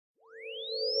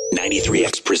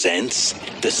93X presents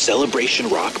the Celebration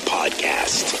Rock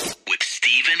Podcast with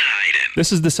Stephen Hyden.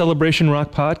 This is the Celebration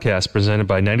Rock Podcast presented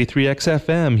by 93X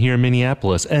FM here in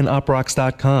Minneapolis and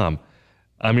uprocks.com.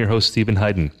 I'm your host, Stephen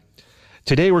Hyden.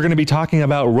 Today we're going to be talking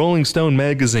about Rolling Stone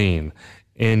magazine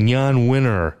and Jann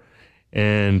Wenner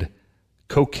and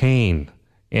cocaine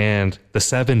and the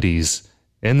 70s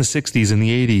and the 60s and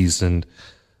the 80s and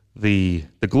the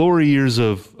glory years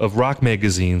of rock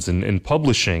magazines and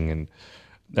publishing and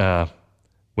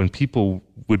when people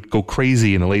would go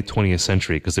crazy in the late 20th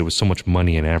century because there was so much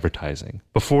money in advertising.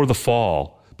 Before the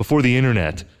fall, before the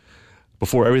internet,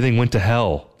 before everything went to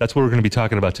hell. That's what we're going to be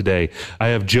talking about today. I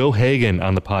have Joe Hagan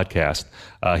on the podcast.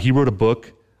 He wrote a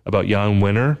book about Jann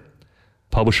Wenner,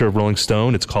 publisher of Rolling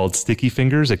Stone. It's called Sticky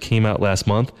Fingers. It came out last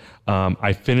month.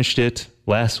 I finished it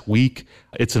last week.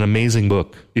 It's an amazing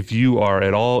book. If you are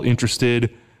at all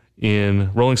interested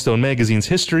in Rolling Stone magazine's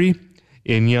history,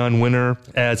 in Jann Wenner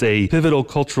as a pivotal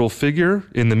cultural figure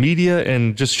in the media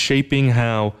and just shaping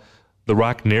how the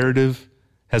rock narrative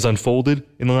has unfolded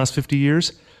in the last 50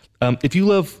 years. If you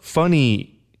love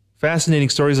funny, fascinating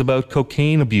stories about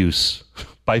cocaine abuse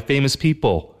by famous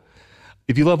people,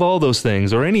 if you love all those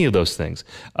things or any of those things,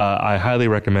 I highly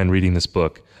recommend reading this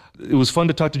book. It was fun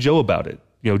to talk to Joe about it.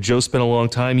 You know, Joe spent a long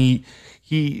time.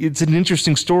 It's an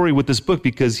interesting story with this book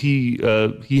because he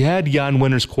had Jann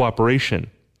Wenner's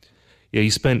cooperation. Yeah, he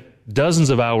spent dozens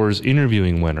of hours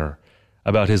interviewing Wenner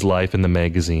about his life in the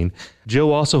magazine.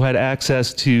 Joe also had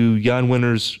access to Jann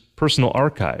Wenner's personal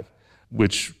archive,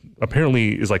 which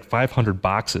apparently is like 500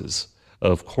 boxes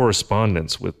of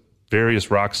correspondence with various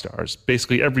rock stars.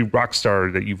 Basically every rock star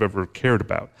that you've ever cared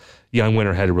about, Jann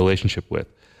Wenner had a relationship with.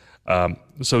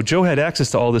 So Joe had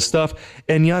access to all this stuff,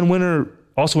 and Jann Wenner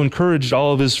also encouraged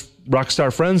all of his rock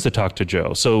star friends to talk to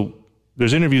Joe. So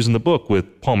there's interviews in the book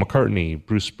with Paul McCartney,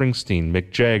 Bruce Springsteen,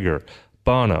 Mick Jagger,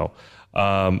 Bono,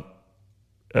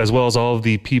 as well as all of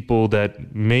the people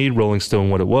that made Rolling Stone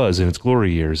what it was in its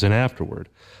glory years and afterward.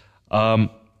 But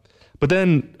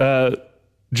then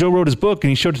Joe wrote his book and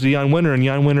he showed it to Jann Wenner, and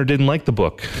Jann Wenner didn't like the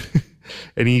book.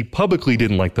 And he publicly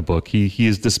didn't like the book. He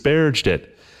has disparaged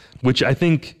it, which I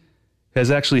think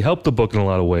has actually helped the book in a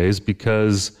lot of ways,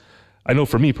 because I know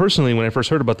for me personally, when I first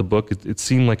heard about the book, it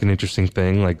seemed like an interesting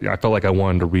thing. Like I felt like I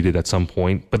wanted to read it at some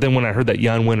point. But then when I heard that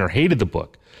Jann Wenner hated the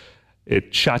book,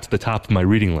 it shot to the top of my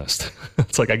reading list.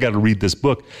 It's like, I got to read this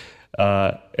book.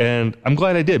 And I'm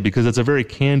glad I did, because it's a very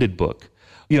candid book.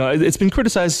 You know, it's been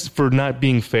criticized for not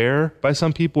being fair by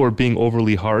some people or being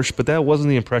overly harsh, but that wasn't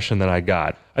the impression that I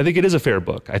got. I think it is a fair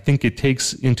book. I think it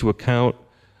takes into account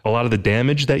a lot of the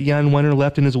damage that Jann Wenner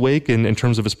left in his wake in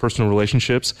terms of his personal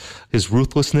relationships, his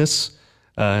ruthlessness,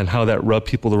 and how that rubbed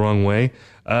people the wrong way.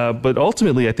 But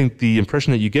ultimately, I think the impression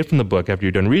that you get from the book after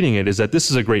you're done reading it is that this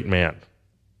is a great man,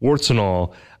 warts and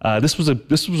all. This was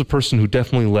a person who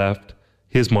definitely left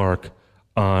his mark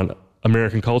on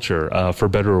American culture, for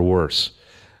better or worse.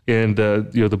 And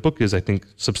the book is, I think,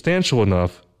 substantial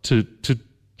enough to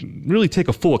really take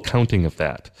a full accounting of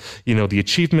that. You know, the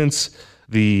achievements,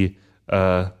 the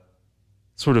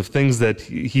sort of things that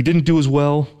he didn't do as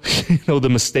well, you know, the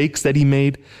mistakes that he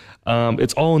made.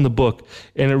 It's all in the book,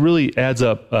 and it really adds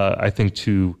up, I think,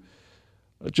 to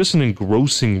just an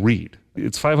engrossing read.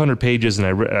 It's 500 pages, and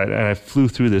I flew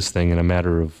through this thing in a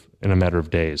matter of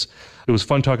days. It was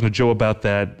fun talking to Joe about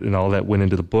that, and all that went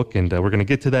into the book, and we're going to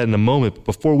get to that in a moment. But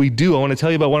before we do, I want to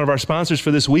tell you about one of our sponsors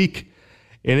for this week,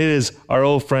 and it is our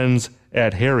old friends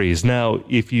at Harry's. Now,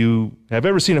 if you have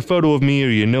ever seen a photo of me or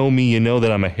you know me, you know that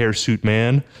I'm a hirsute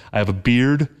man. I have a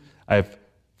beard. I have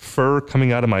fur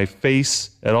coming out of my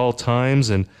face at all times,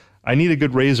 and I need a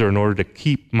good razor in order to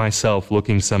keep myself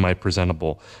looking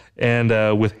semi-presentable.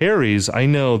 And with Harry's, I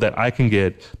know that I can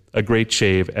get a great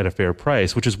shave at a fair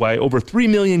price, which is why over 3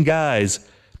 million guys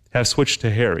have switched to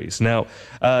Harry's. Now,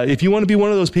 if you want to be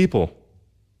one of those people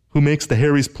who makes the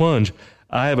Harry's plunge,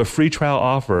 I have a free trial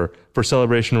offer for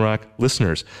Celebration Rock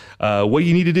listeners. What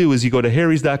you need to do is you go to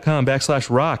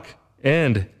harrys.com/rock,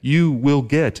 and you will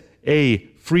get a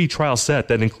free trial set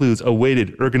that includes a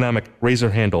weighted ergonomic razor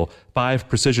handle, 5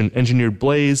 precision engineered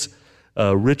blades,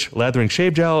 rich lathering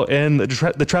shave gel, and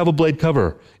the travel blade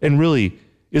cover. And really,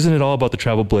 isn't it all about the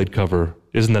travel blade cover?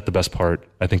 Isn't that the best part?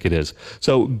 I think it is.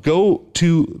 So go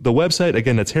to the website.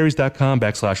 Again, that's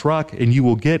harrys.com/rock, and you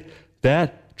will get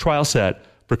that trial set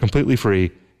for completely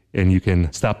free, and you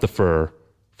can stop the fur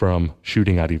from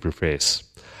shooting out of your face.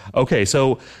 Okay,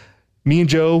 so me and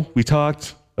Joe, we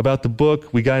talked about the book.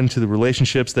 We got into the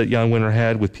relationships that Jann Wenner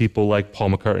had with people like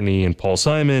Paul McCartney and Paul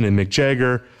Simon and Mick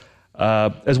Jagger,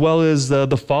 as well as the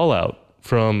fallout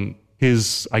from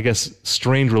his, I guess,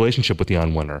 strained relationship with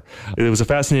Jann Wenner. It was a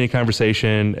fascinating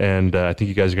conversation, and I think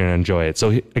you guys are going to enjoy it.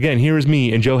 So again, here is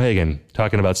me and Joe Hagan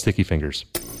talking about Sticky Fingers.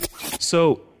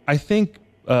 So I think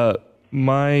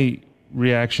my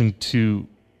reaction to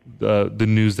the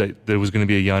news that there was going to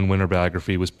be a Jann Wenner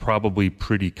biography was probably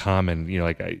pretty common. You know,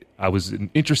 like I was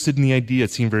interested in the idea.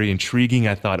 It seemed very intriguing.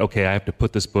 I thought, okay, I have to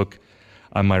put this book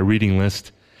on my reading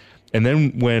list. And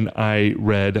then when I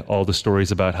read all the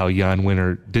stories about how Jann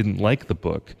Wenner didn't like the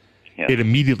book, it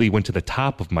immediately went to the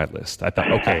top of my list. I thought,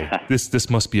 okay, this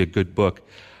must be a good book.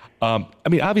 I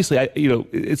mean, obviously,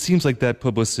 it seems like that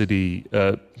publicity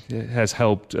has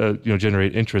helped,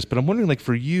 generate interest. But I'm wondering, like,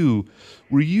 for you,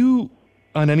 were you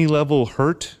on any level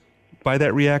hurt by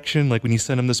that reaction? Like when you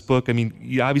sent him this book? I mean,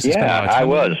 you obviously spent a lot of time. I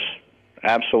was.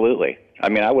 Absolutely. I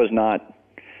mean, I was not.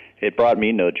 It brought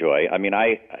me no joy. I mean,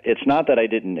 it's not that I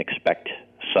didn't expect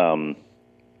some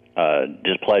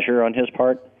displeasure on his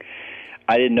part.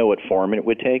 I didn't know what form it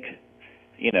would take,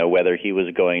 whether he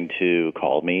was going to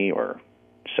call me or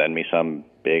send me some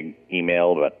big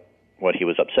email about what he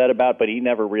was upset about, but he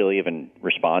never really even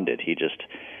responded. He just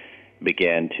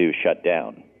began to shut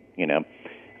down,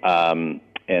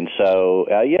 And so,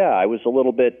 I was a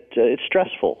little bit, it's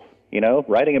stressful,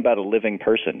 Writing about a living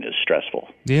person is stressful.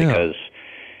 Yeah. Because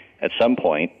at some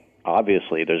point,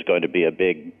 obviously, there's going to be a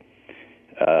big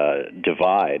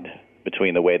divide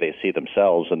between the way they see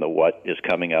themselves and what is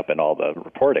coming up in all the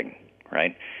reporting,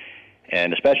 right?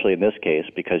 And especially in this case,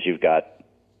 because you've got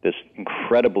this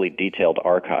incredibly detailed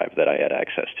archive that I had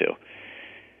access to.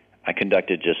 I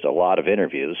conducted just a lot of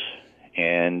interviews,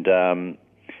 and Jann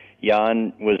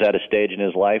was at a stage in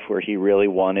his life where he really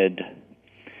wanted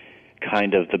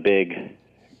kind of the big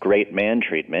great man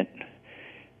treatment.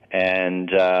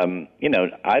 And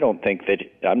I don't think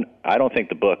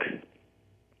the book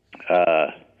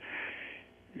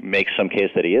makes some case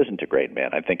that he isn't a great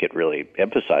man. I think it really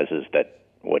emphasizes that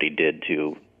what he did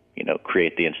to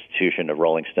create the institution of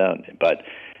Rolling Stone. But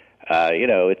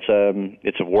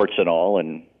it's a warts and all,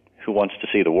 and who wants to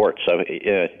see the warts? So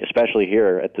especially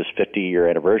here at this 50-year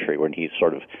anniversary when he's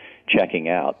sort of checking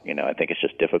out, I think it's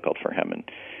just difficult for him. And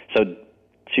so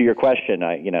to your question,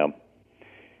 it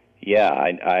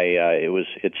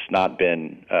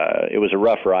was a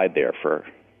rough ride there for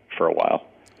a while.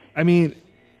 I mean,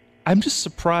 I'm just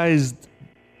surprised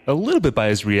a little bit by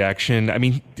his reaction. I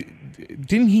mean,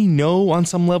 didn't he know on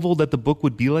some level that the book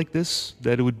would be like this?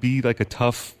 That it would be like a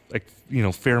tough,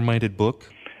 fair-minded book?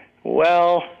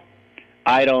 Well,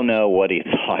 I don't know what he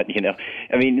thought,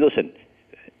 I mean, listen,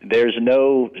 there's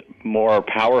no more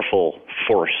powerful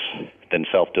force than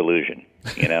self-delusion,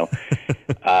 and,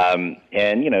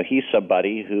 he's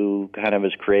somebody who kind of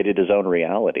has created his own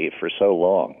reality for so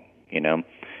long,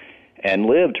 and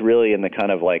lived really in the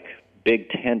kind of like big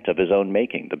tent of his own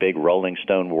making, the big Rolling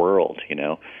Stone world,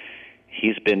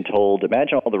 He's been told,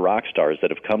 imagine all the rock stars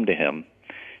that have come to him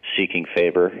seeking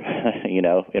favor,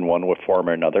 in one form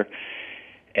or another.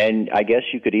 And I guess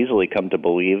you could easily come to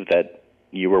believe that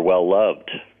you were well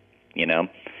loved, and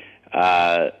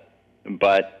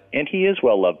he is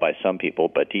well loved by some people,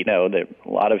 but that a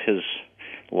lot of his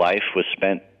life was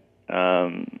spent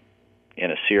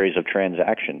in a series of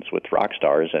transactions with rock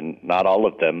stars, and not all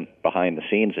of them behind the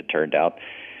scenes, it turned out,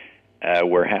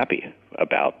 were happy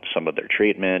about some of their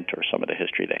treatment or some of the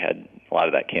history they had. A lot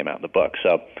of that came out in the book.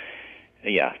 So,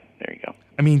 yeah, there you go.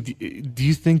 I mean, do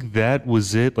you think that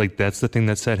was it? Like, that's the thing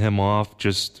that set him off?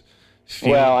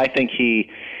 Well, I think he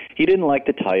didn't like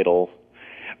the title.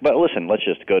 But listen, let's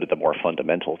just go to the more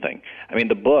fundamental thing. I mean,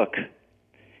 the book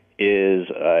is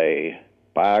a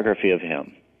biography of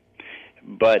him,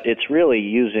 but it's really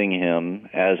using him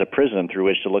as a prism through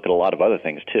which to look at a lot of other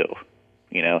things, too.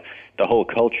 The whole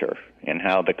culture and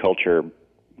how the culture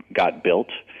got built,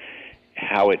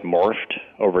 how it morphed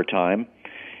over time.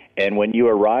 And when you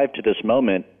arrive to this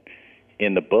moment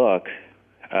in the book,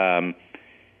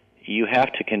 you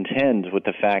have to contend with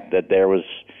the fact that there was,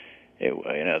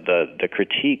 the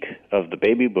critique of the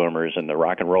baby boomers and the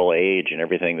rock and roll age and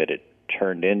everything that it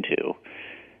turned into,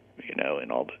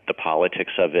 and all the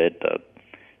politics of it,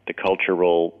 the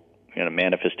cultural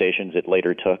manifestations it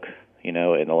later took, in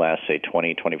the last, say,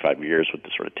 20, 25 years with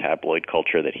the sort of tabloid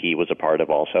culture that he was a part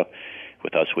of also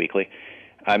with Us Weekly.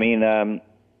 I mean,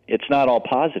 it's not all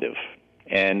positive.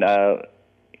 And,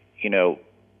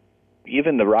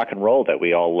 even the rock and roll that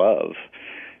we all love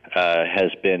has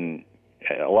been,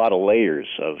 a lot of layers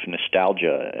of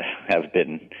nostalgia have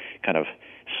been kind of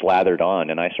slathered on,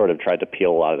 and I sort of tried to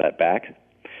peel a lot of that back.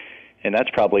 And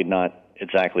that's probably not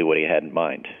exactly what he had in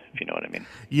mind, if you know what I mean.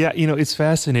 Yeah, it's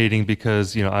fascinating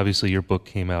because, obviously your book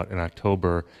came out in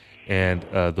October, And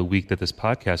the week that this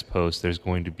podcast posts, there's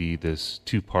going to be this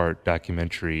 2-part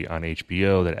documentary on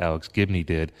HBO that Alex Gibney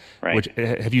did. Right. Which,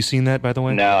 have you seen that, by the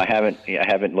way? No, I haven't. I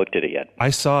haven't looked at it yet. I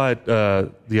saw it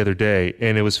the other day,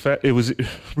 and it was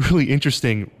really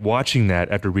interesting watching that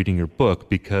after reading your book,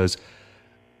 because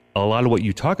a lot of what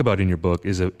you talk about in your book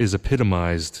is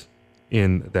epitomized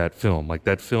in that film. Like,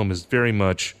 that film is very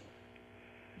much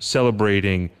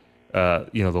celebrating the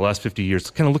last 50 years,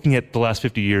 kind of looking at the last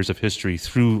 50 years of history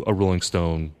through a Rolling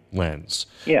Stone lens.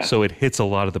 Yeah. So it hits a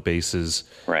lot of the bases.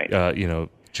 Right.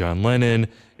 John Lennon.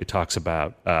 It talks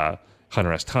about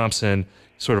Hunter S. Thompson,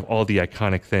 sort of all the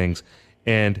iconic things,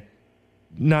 and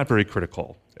not very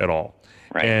critical at all.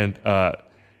 Right. And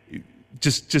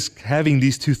just having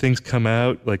these two things come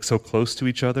out like so close to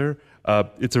each other,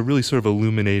 it's a really sort of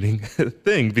illuminating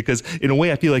thing, because in a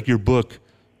way I feel like your book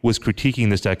was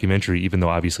critiquing this documentary, even though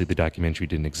obviously the documentary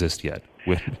didn't exist yet.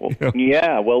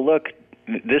 Yeah, well, look,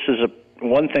 this is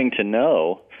one thing to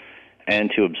know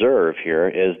and to observe here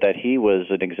is that he's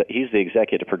the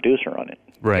executive producer on it.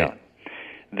 Right. Yeah.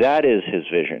 That is his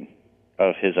vision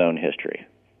of his own history,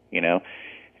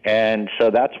 And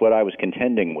so that's what I was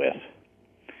contending with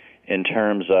in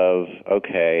terms of,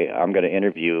 okay, I'm going to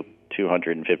interview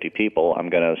 250 people. I'm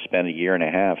going to spend a year and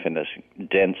a half in this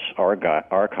dense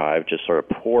archive just sort of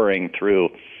pouring through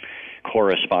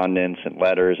correspondence and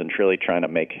letters and really trying to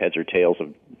make heads or tails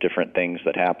of different things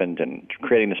that happened and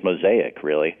creating this mosaic,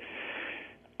 really,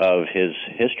 of his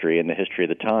history and the history of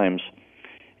the times.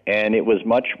 And it was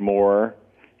much more,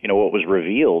 what was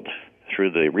revealed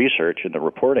through the research and the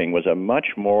reporting was a much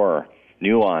more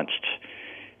nuanced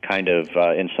kind of,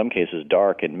 in some cases,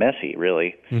 dark and messy,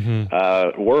 really,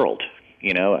 world.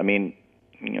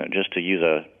 Just to use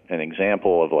an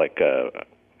example of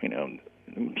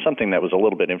something that was a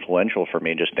little bit influential for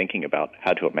me, just thinking about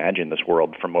how to imagine this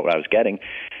world from what I was getting.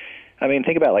 I mean,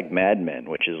 think about like Mad Men,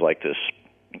 which is like this,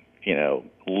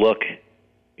 look,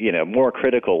 more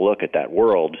critical look at that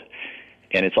world,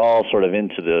 and it's all sort of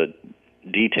into the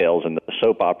details and the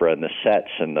soap opera and the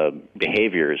sets and the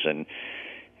behaviors and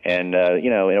in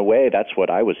a way, that's what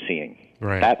I was seeing,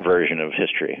 right. That version of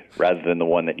history, rather than the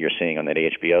one that you're seeing on that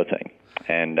HBO thing,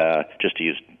 and just to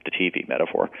use the TV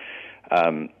metaphor.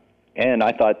 And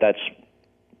I thought that's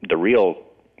the real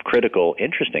critical,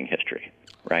 interesting history,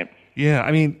 right? Yeah,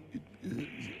 I mean,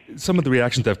 some of the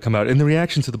reactions that have come out, and the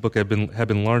reactions to the book have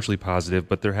been largely positive,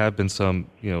 but there have been some,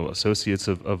 associates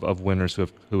of Wenner's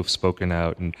who have spoken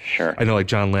out. And sure. I know, like,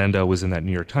 John Landau was in that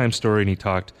New York Times story, and he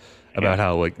talked about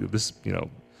how, like, this,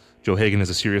 Joe Hagan is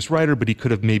a serious writer, but he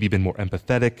could have maybe been more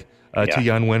empathetic to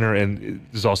Jann Wenner. And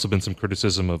there's also been some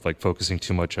criticism of like focusing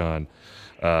too much on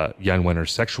Jann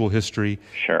Wenner's sexual history.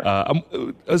 Sure. I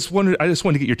just wanted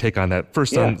to get your take on that.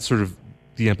 First, on sort of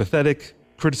the empathetic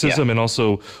criticism, and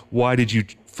also why did you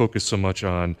focus so much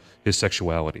on his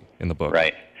sexuality in the book?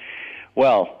 Right.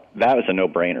 Well, that was a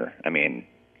no-brainer. I mean,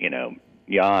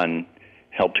 Jann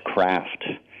helped craft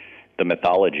the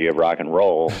mythology of rock and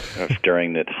roll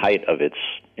during the height of its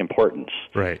importance.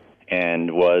 Right.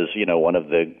 And was, one of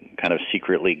the kind of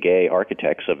secretly gay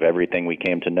architects of everything we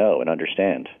came to know and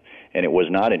understand. And it was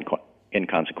not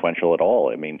inconsequential at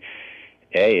all. I mean,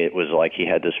 it was like he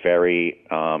had this very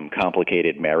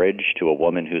complicated marriage to a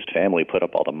woman whose family put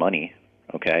up all the money.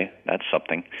 Okay, that's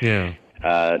something. Yeah.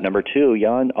 Number two,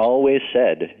 Jann always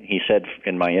said,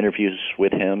 in my interviews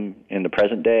with him in the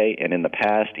present day and in the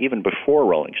past, even before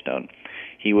Rolling Stone,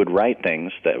 he would write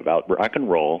things that about rock and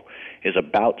roll is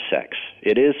about sex.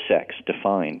 It is sex,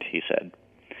 defined, he said.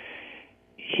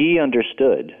 He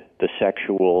understood the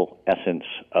sexual essence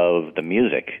of the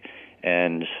music,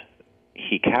 and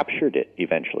he captured it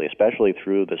eventually, especially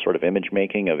through the sort of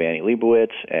image-making of Annie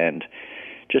Leibovitz, and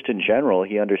just in general,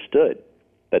 he understood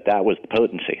that was the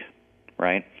potency,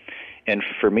 right? And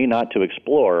for me not to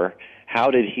explore, how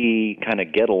did he kind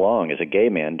of get along as a gay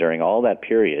man during all that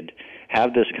period,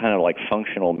 have this kind of like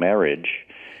functional marriage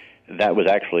that was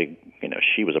actually,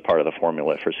 she was a part of the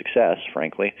formula for success,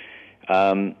 frankly.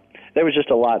 There was just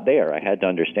a lot there. I had to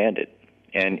understand it.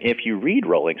 And if you read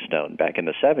Rolling Stone back in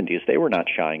the 70s, they were not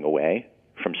shying away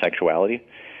from sexuality.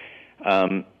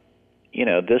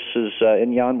 This is,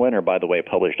 and Jann Wenner, by the way,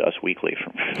 published Us Weekly.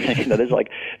 There's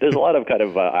a lot of kind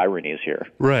of ironies here,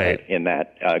 right, in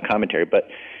that commentary. But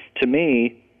to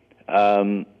me,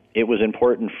 it was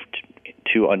important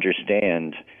to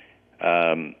understand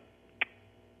Jann's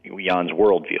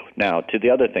worldview. Now, to the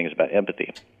other things about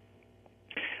empathy,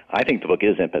 I think the book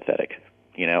is empathetic.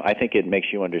 I think it makes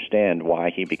you understand why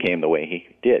he became the way he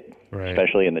did, right,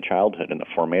 especially in the childhood and the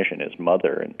formation, his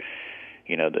mother, and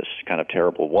this kind of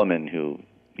terrible woman who,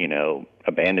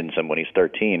 abandons him when he's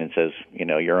 13 and says,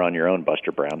 you're on your own,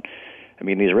 Buster Brown. I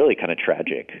mean, these really kind of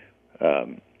tragic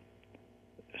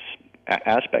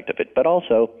aspect of it. But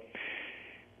also,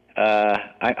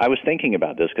 I was thinking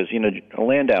about this because,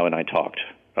 Landau and I talked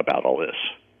about all this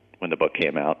when the book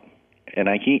came out. And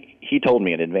he told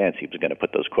me in advance he was going to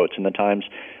put those quotes in the Times.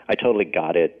 I totally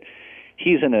got it.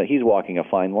 He's walking a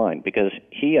fine line because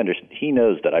he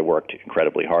knows that I worked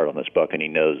incredibly hard on this book, and he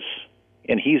knows,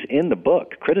 and he's in the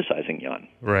book criticizing Jann.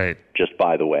 Right. Just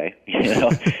by the way,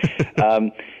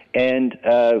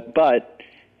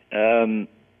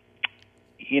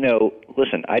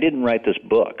 listen, I didn't write this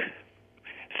book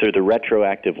through the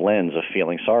retroactive lens of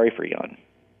feeling sorry for Jann.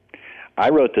 I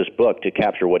wrote this book to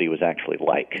capture what he was actually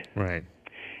like. Right.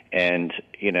 And,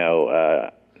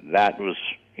 that was,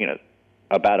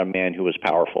 about a man who was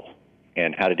powerful.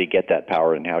 And how did he get that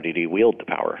power, and how did he wield the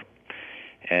power?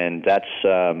 And that's,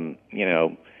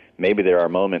 maybe there are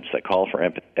moments that call for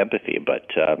empathy,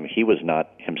 but he was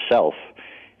not himself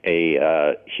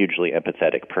a hugely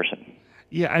empathetic person.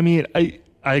 Yeah, I mean, I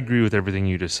agree with everything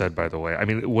you just said, by the way. I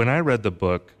mean, when I read the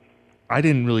book, I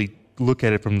didn't really look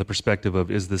at it from the perspective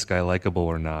of, is this guy likable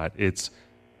or not? It's,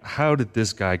 how did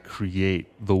this guy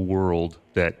create the world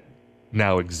that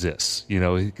now exists?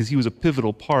 Because he was a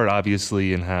pivotal part,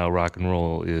 obviously, in how rock and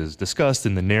roll is discussed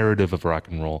in the narrative of rock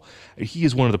and roll. He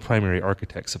is one of the primary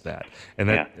architects of that. And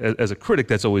that, as a critic,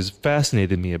 that's always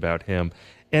fascinated me about him.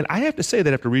 And I have to say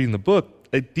that after reading the book,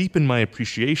 it deepened my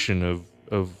appreciation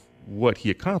of what he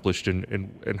accomplished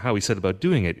and how he set about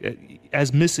doing it,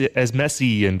 as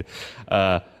messy and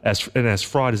as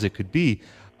fraught as it could be.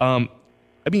 I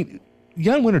mean,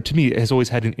 Jann Wenner to me has always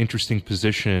had an interesting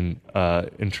position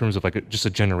in terms of just a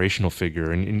generational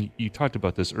figure, and you talked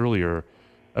about this earlier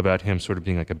about him sort of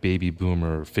being like a baby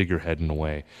boomer figurehead in a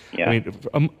way. Yeah.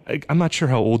 I mean, I'm not sure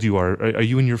how old you are. Are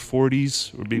you in your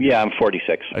 40s? Or maybe? Yeah, I'm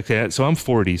 46. Okay, so I'm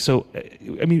 40. So,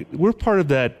 I mean, we're part of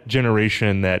that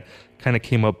generation that kind of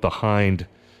came up behind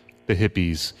the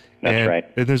hippies. That's right.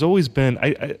 And there's always been,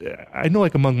 I know,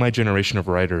 like among my generation of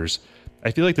writers,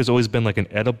 I feel like there's always been like an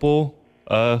edible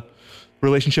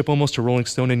relationship almost to Rolling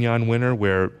Stone and Jann Wenner,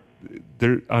 where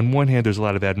there, on one hand, there's a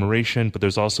lot of admiration, but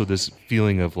there's also this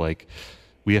feeling of like,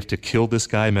 we have to kill this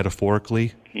guy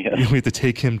metaphorically. Yes. We have to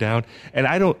take him down. And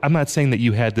I'm not saying that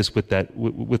you had this with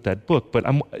that book, but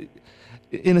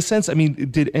in a sense, I mean,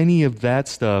 did any of that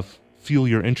stuff fuel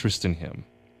your interest in him?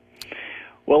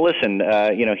 Well, listen,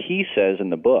 he says in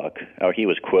the book, or he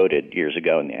was quoted years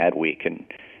ago in the Adweek, and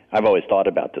I've always thought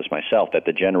about this myself, that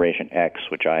the Generation X,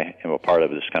 which I am a part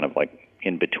of, this kind of like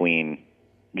in-between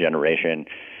generation,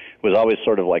 was always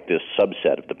sort of like this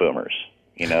subset of the boomers.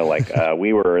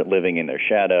 We were living in their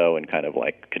shadow and kind of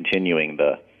like continuing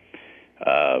the,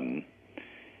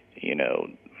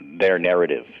 their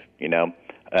narrative,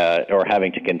 or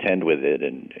having to contend with it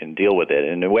and deal with it.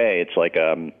 In a way, it's like,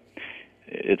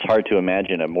 it's hard to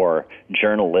imagine a more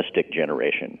journalistic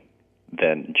generation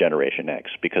than Generation X,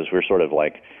 because we're sort of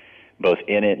like both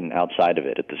in it and outside of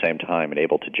it at the same time and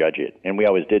able to judge it. And we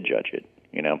always did judge it,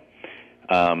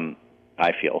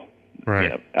 I feel.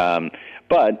 Right.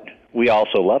 But we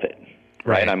also love it,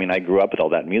 right? Right? I mean, I grew up with all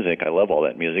that music. I love all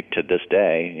that music to this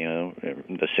day,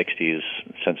 the 60s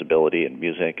sensibility and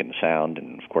music and sound.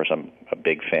 And, of course, I'm a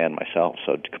big fan myself,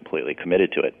 so completely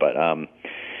committed to it. But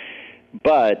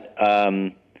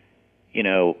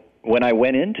when I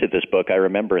went into this book, I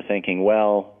remember thinking,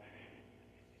 well,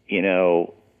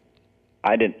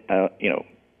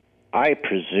 I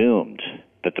presumed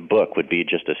that the book would be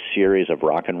just a series of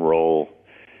rock and roll,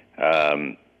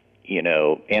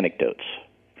 anecdotes,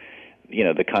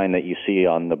 the kind that you see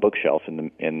on the bookshelf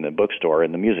in the bookstore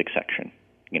in the music section,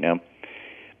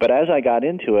 But as I got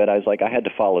into it, I was like, I had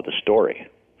to follow the story.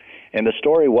 And the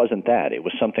story wasn't that. It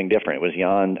was something different. It was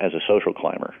Jann as a social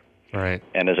climber. Right.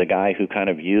 And as a guy who kind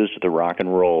of used the rock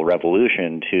and roll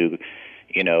revolution to,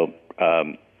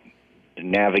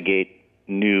 navigate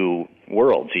new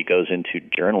worlds. He goes into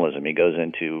journalism. He goes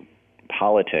into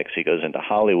politics. He goes into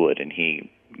Hollywood, and he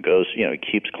goes, he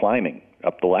keeps climbing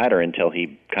up the ladder until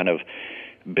he kind of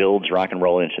builds rock and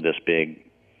roll into this big,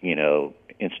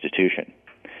 institution.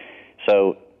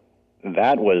 So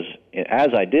that was, as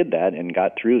I did that and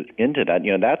got through into that,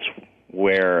 that's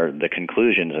where the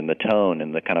conclusions and the tone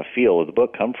and the kind of feel of the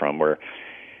book come from, were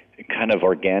kind of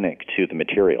organic to the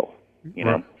material,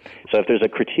 Right. So if there's a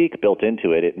critique built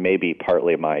into it, it may be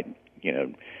partly my,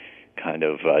 kind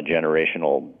of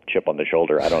generational chip on the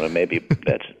shoulder. I don't know, maybe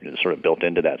that's sort of built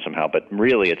into that somehow, but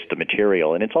really it's the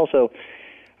material. And it's also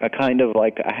a kind of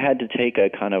like, I had to take a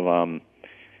kind of a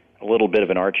little bit of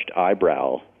an arched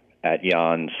eyebrow at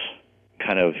Jann's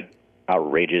kind of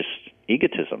outrageous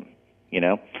egotism,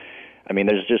 I mean,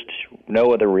 there's just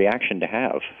no other reaction to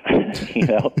have, in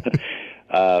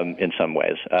some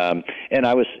ways. And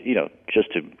I was,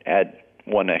 just to add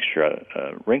one extra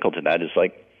wrinkle to that is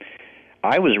like,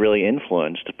 I was really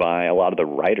influenced by a lot of the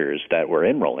writers that were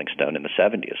in Rolling Stone in the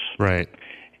 70s. Right.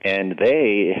 And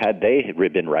had they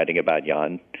been writing about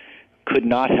Jann, could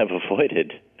not have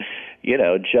avoided,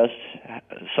 just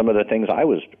some of the things I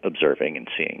was observing and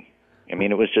seeing. I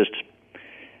mean, it was just,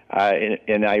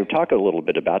 and I talk a little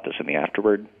bit about this in the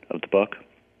afterword of the book,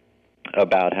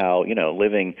 about how,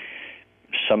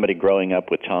 somebody growing up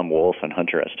with Tom Wolfe and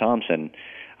Hunter S. Thompson,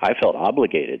 I felt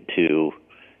obligated to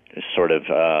sort of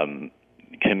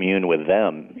commune with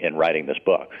them in writing this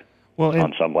book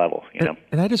on some level,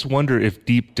 And I just wonder if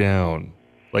deep down,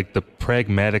 like the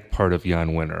pragmatic part of Jann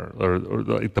Wenner, or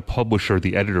like the publisher,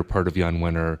 the editor part of Jann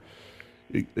Wenner,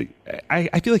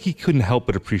 I feel like he couldn't help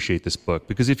but appreciate this book,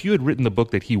 because if you had written the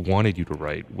book that he wanted you to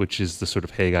write, which is the sort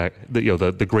of Hagan,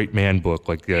 the great man book,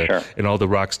 like sure. and all the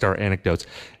rock star anecdotes,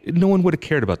 no one would have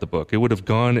cared about the book. It would have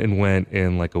gone and went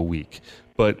in like a week.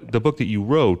 But the book that you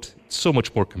wrote, so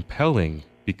much more compelling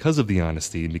because of the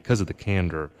honesty and because of the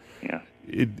candor. Yeah.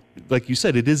 Like you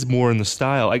said, it is more in the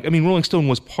style. I mean, Rolling Stone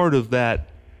was part of that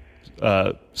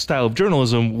style of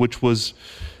journalism, which was,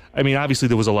 I mean, obviously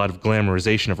there was a lot of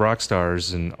glamorization of rock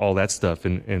stars and all that stuff.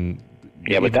 And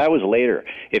yeah, but that was later.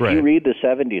 If you read the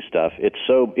 70s stuff,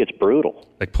 it's brutal.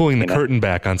 Like pulling the curtain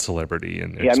back on celebrity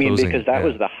and exposing, I mean, because that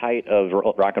was the height of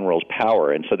rock and roll's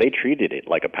power, and so they treated it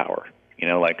like a power,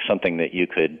 like something that you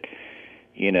could,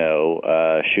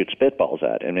 shoot spitballs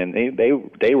at. And then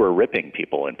they were ripping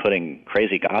people and putting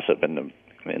crazy gossip in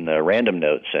the random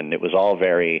notes, and it was all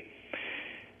very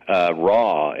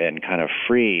raw and kind of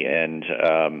free and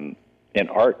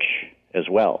arch as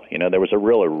well. There was a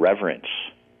real irreverence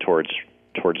towards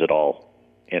it all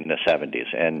in the 70s.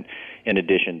 And in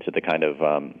addition to the kind of,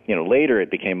 later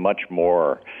it became much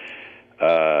more,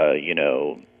 kind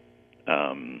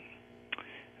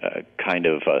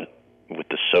of with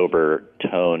the sober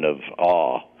tone of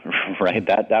awe, right?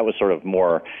 That was sort of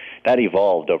more, that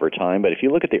evolved over time. But if you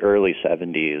look at the early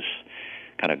 70s,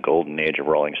 kind of golden age of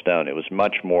Rolling Stone, it was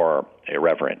much more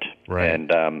irreverent. Right. And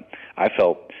I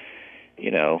felt,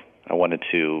 I wanted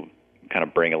to kind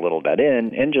of bring a little of that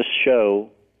in and just show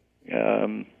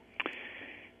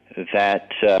that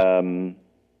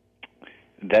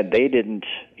they didn't,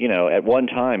 at one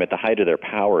time, at the height of their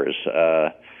powers,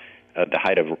 at the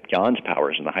height of Jann's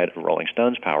powers and the height of Rolling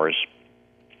Stone's powers,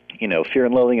 Fear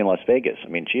and Loathing in Las Vegas. I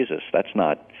mean, Jesus, that's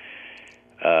not,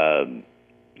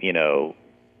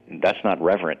 that's not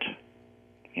reverent,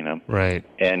 Right.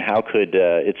 And how could,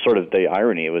 it's sort of the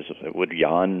irony, was, would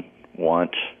Jann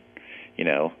want,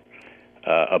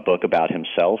 a book about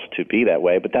himself to be that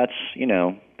way? But that's,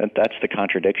 that's the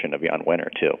contradiction of Jann Wenner,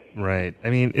 too. Right. I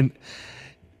mean, and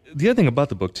the other thing about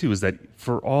the book, too, is that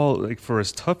for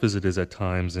as tough as it is at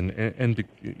times, and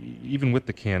even with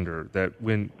the candor, that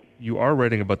when you are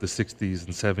writing about the 60s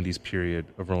and 70s period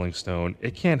of Rolling Stone,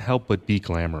 it can't help but be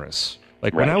glamorous.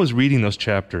 Like, when I was reading those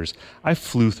chapters, I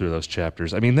flew through those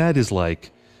chapters. I mean, that is like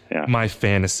my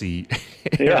fantasy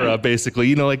era,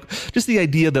 basically. Like, just the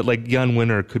idea that, like, Jann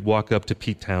Wenner could walk up to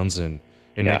Pete Townsend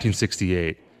in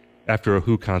 1968 after a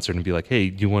Who concert and be like, hey,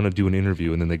 do you want to do an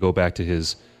interview? And then they go back to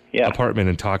his apartment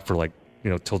and talk for, like,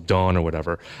 till dawn or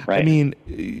whatever. Right. I mean,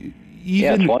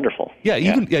 it's wonderful.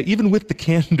 Even with the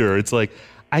candor, it's like,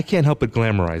 I can't help but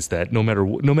glamorize that. No matter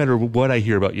what I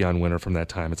hear about Jann Wenner from that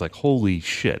time, it's like, holy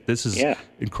shit, this is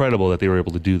incredible that they were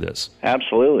able to do this.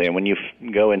 Absolutely. And when you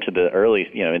go into the early,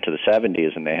 into the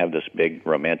 70s, and they have this big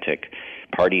romantic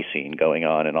party scene going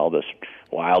on, and all this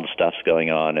wild stuff's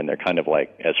going on, and they're kind of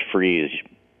like as free as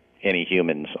any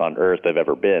humans on Earth have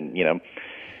ever been,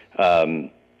 and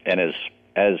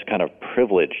as kind of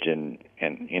privileged and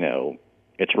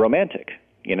it's romantic.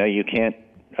 You can't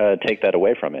take that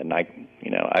away from it. And I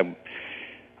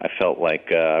felt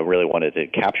like I really wanted to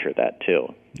capture that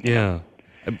too. Yeah.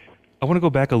 I want to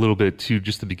go back a little bit to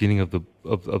just the beginning of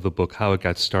the book, how it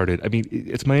got started. I mean,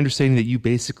 it's my understanding that you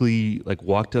basically like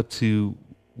walked up to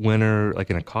Wenner like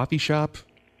in a coffee shop.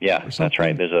 Yeah, that's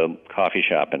right. There's a coffee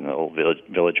shop in the old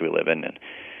village we live in, and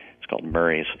it's called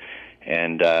Murray's.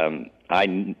 And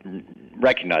I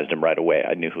recognized him right away.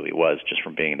 I knew who he was just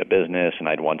from being in the business, and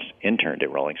I'd once interned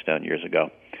at Rolling Stone years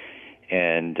ago.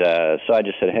 And so I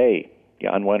just said, "Hey,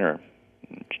 Jann Wenner,"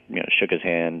 shook his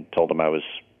hand, told him I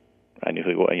knew who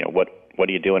he was. What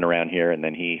are you doing around here? And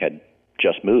then he had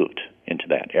just moved into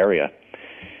that area,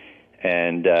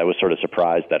 and I was sort of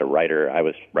surprised that I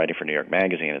was writing for New York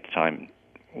Magazine at the time,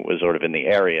 was sort of in the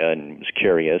area and was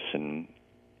curious and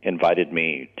invited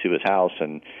me to his house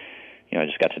and I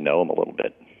just got to know him a little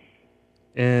bit.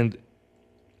 And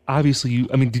obviously,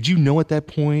 did you know at that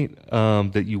point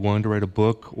that you wanted to write a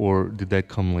book, or did that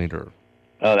come later?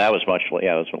 Oh, that was it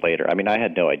was later. I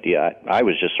had no idea. I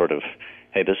was just sort of,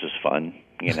 hey, this is fun,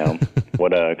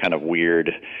 What a kind of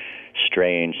weird,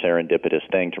 strange, serendipitous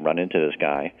thing to run into this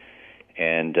guy.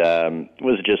 And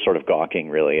was just sort of gawking,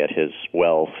 really, at his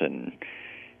wealth and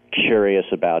curious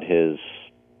about his,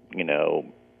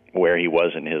 where he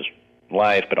was in his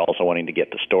life, but also wanting to get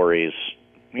the stories,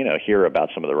 hear about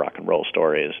some of the rock and roll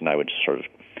stories. And I would just sort of,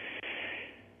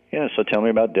 so tell me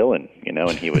about Dylan, and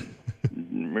he would,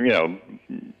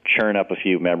 churn up a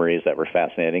few memories that were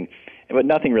fascinating. But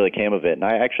nothing really came of it. And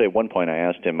at one point I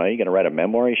asked him, are you going to write a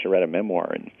memoir? You should write a memoir.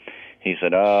 And he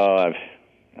said, I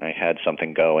had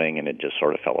something going, and it just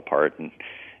sort of fell apart. And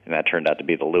that turned out to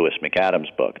be the Lewis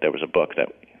McAdams book. There was a book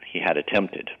that he had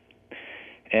attempted.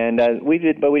 And we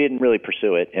didn't really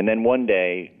pursue it. And then one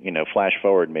day, flash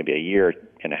forward maybe a year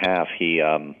and a half, he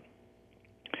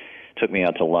took me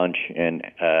out to lunch, and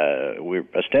we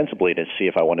ostensibly to see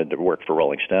if I wanted to work for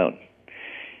Rolling Stone.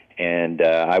 And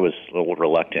I was a little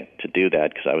reluctant to do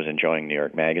that because I was enjoying New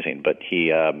York Magazine. But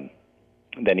then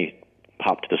he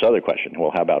popped this other question,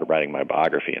 well, how about writing my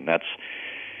biography? And that's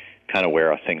kind of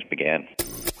where things began.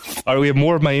 All right, we have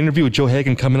more of my interview with Joe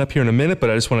Hagan coming up here in a minute, but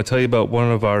I just want to tell you about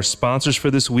one of our sponsors for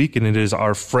this week, and it is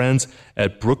our friends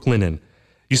at Brooklinen.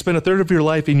 You spend a third of your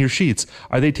life in your sheets.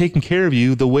 Are they taking care of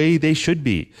you the way they should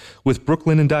be? With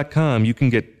Brooklinen.com, you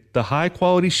can get the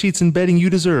high-quality sheets and bedding you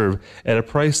deserve at a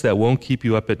price that won't keep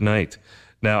you up at night.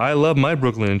 Now, I love my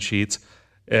Brooklinen sheets,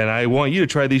 and I want you to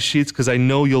try these sheets because I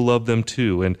know you'll love them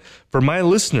too. And for my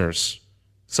listeners,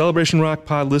 Celebration Rock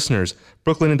Pod listeners,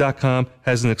 Brooklinen.com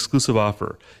has an exclusive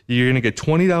offer. You're going to get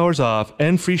 $20 off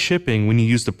and free shipping when you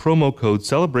use the promo code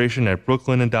CELEBRATION at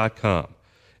Brooklinen.com.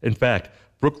 In fact,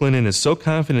 Brooklinen is so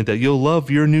confident that you'll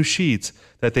love your new sheets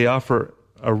that they offer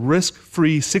a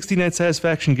risk-free 60-night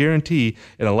satisfaction guarantee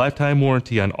and a lifetime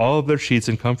warranty on all of their sheets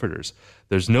and comforters.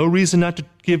 There's no reason not to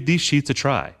give these sheets a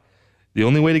try. The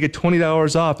only way to get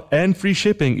 $20 off and free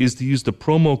shipping is to use the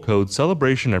promo code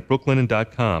CELEBRATION at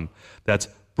Brooklinen.com. That's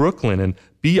Brooklinen,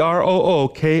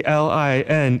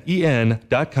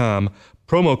 BROOKLINEN.com,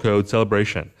 promo code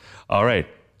CELEBRATION. All right,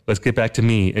 let's get back to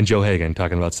me and Joe Hagan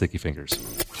talking about Sticky Fingers.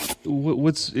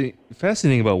 What's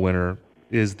fascinating about Wenner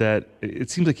is that it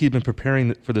seems like he'd been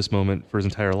preparing for this moment for his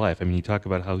entire life. You talk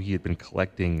about how he had been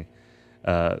collecting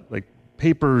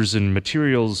papers and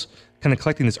materials, kind of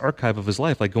collecting this archive of his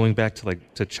life, like going back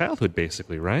to childhood,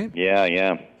 basically, right?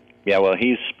 Yeah. Well,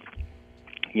 he's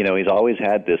always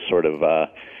had this sort of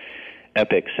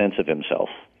epic sense of himself,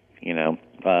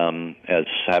 as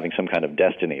having some kind of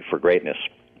destiny for greatness,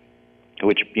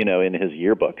 which, in his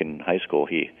yearbook in high school,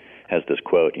 he has this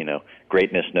quote,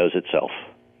 greatness knows itself.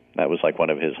 That was like one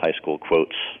of his high school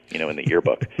quotes, in the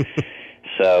yearbook.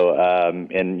 So,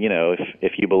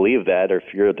 if you believe that, or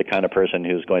if you're the kind of person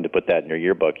who's going to put that in your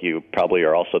yearbook, you probably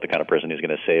are also the kind of person who's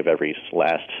going to save every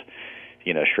last,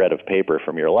 shred of paper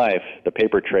from your life, the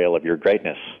paper trail of your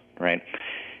greatness, right?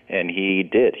 And he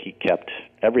did. He kept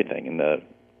everything. And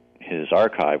his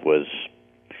archive was,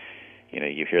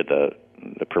 you hear the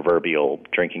proverbial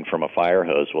drinking from a fire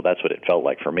hose. Well, that's what it felt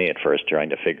like for me at first, trying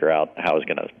to figure out how I was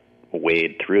going to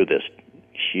wade through this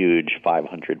huge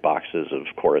 500 boxes of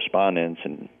correspondence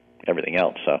and everything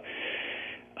else. So,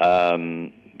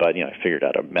 but I figured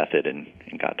out a method and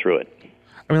got through it.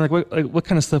 What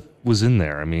kind of stuff was in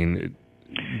there?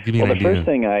 Give me an idea. The first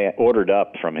thing I ordered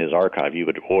up from his archive, you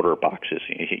would order boxes.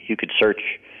 You could search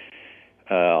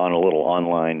on a little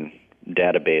online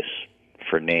database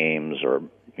for names or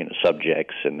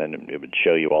subjects, and then it would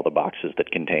show you all the boxes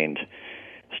that contained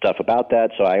stuff about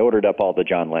that. So I ordered up all the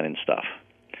John Lennon stuff.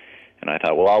 And I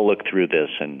thought, well, I'll look through this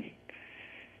and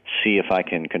see if I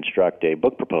can construct a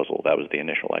book proposal. That was the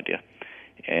initial idea.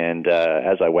 And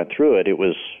as I went through it, it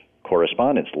was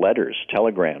correspondence, letters,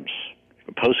 telegrams,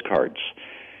 postcards,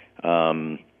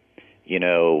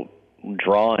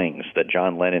 drawings that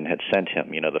John Lennon had sent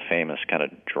him, the famous kind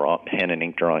of pen and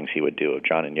ink drawings he would do of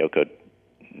John and Yoko,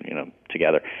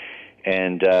 together.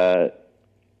 And, and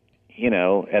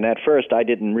at first I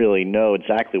didn't really know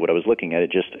exactly what I was looking at.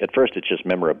 At first it's just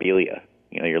memorabilia.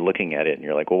 You're looking at it and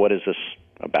you're like, well, what is this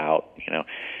about?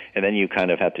 And then you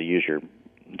kind of have to use your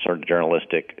sort of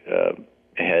journalistic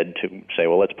head to say,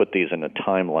 well, let's put these in a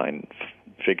timeline,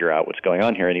 figure out what's going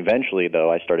on here. And eventually,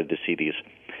 though, I started to see these.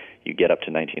 You get up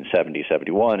to 1970,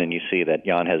 71, and you see that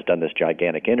Jan has done this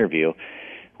gigantic interview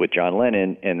with John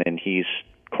Lennon, and then he's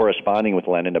corresponding with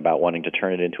Lennon about wanting to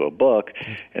turn it into a book,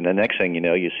 and the next thing you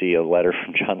know, you see a letter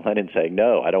from John Lennon saying,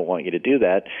 "No, I don't want you to do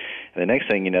that." And the next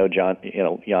thing you know,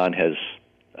 Jann has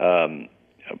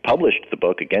published the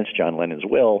book against John Lennon's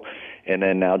will, and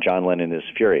then now John Lennon is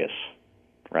furious,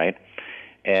 right?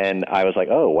 And I was like,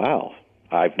 "Oh, wow,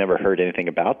 I've never heard anything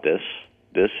about this.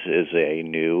 This is a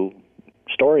new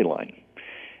storyline."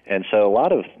 And so a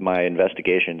lot of my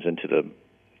investigations into the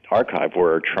archive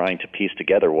were trying to piece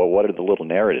together, well, what are the little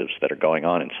narratives that are going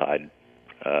on inside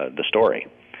the story?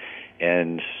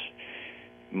 And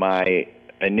my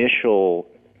initial,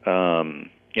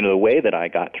 the way that I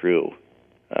got through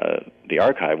the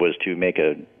archive was to make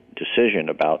a decision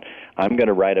about, I'm going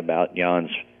to write about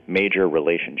Jann's major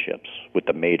relationships with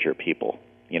the major people,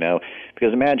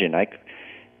 because imagine,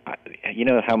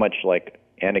 how much, like,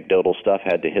 anecdotal stuff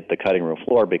had to hit the cutting room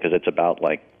floor because it's about,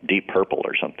 like, Deep Purple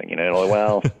or something.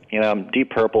 Deep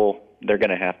Purple, they're going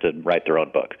to have to write their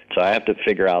own book. So I have to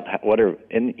figure out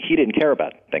and he didn't care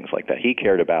about things like that. He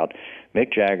cared about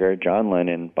Mick Jagger, John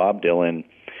Lennon, Bob Dylan,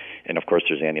 and of course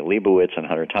there's Annie Leibovitz and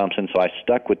Hunter Thompson. So I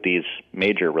stuck with these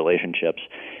major relationships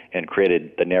and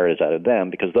created the narratives out of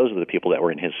them because those are the people that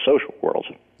were in his social world,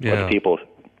 or the people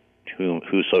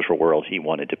whose social world he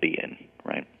wanted to be in,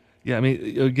 right? Yeah, I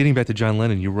mean, getting back to John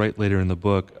Lennon, you write later in the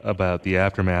book about the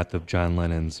aftermath of John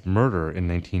Lennon's murder in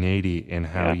 1980 and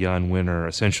how Jann Wenner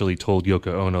essentially told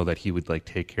Yoko Ono that he would, like,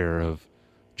 take care of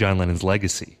John Lennon's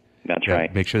legacy. That's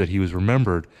right. Make sure that he was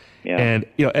remembered. Yeah. And,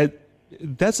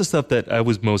 that's the stuff that I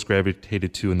was most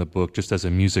gravitated to in the book just as a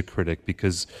music critic,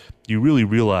 because you really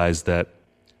realize that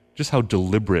just how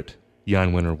deliberate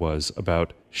Jann Wenner was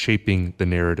about shaping the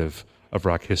narrative of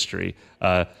rock history,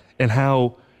 and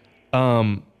how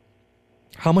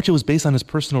much it was based on his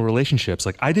personal relationships.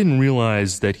 Like, I didn't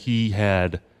realize that he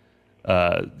had,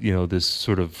 this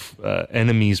sort of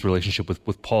enemies relationship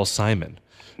with Paul Simon,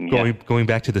 going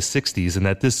back to the 60s, and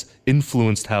that this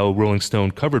influenced how Rolling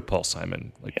Stone covered Paul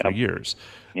Simon, for years.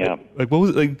 Yeah. Like what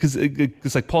was, like, because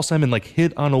it's like Paul Simon, like,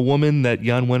 hit on a woman that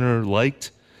Jann Wenner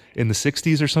liked in the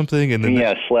 60s or something, and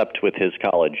then slept with his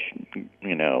college,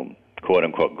 quote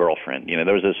unquote girlfriend.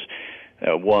 There was this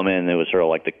woman that was sort of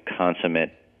like the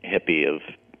consummate hippie of,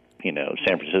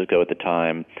 San Francisco at the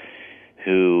time,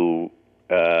 who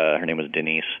her name was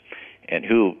Denise, and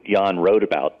who Jann wrote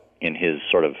about in his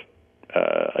sort of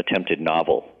attempted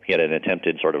novel. He had an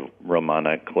attempted sort of roman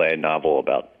à clef novel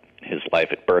about his life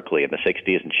at Berkeley in the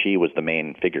 60s, and she was the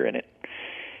main figure in it.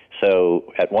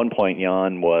 So at one point,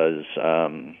 Jann was,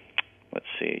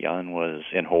 Jann was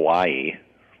in Hawaii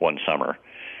one summer,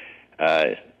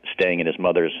 staying in his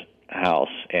mother's house,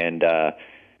 and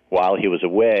while he was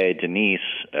away, Denise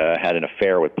had an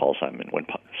affair with Paul Simon when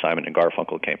Simon and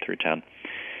Garfunkel came through town.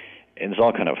 And it's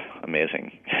all kind of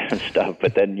amazing stuff.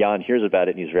 But then Jann hears about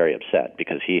it, and he's very upset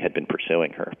because he had been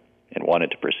pursuing her and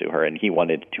wanted to pursue her, and he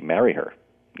wanted to marry her,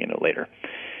 later.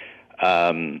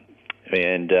 And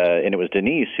it was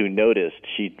Denise who noticed.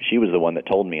 She was the one that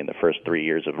told me in the first 3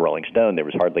 years of Rolling Stone there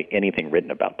was hardly anything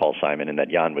written about Paul Simon, and that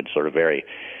Jann would sort of very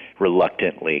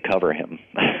reluctantly cover him.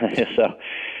 So,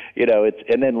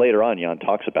 and then later on, Jann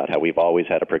talks about how we've always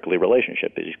had a prickly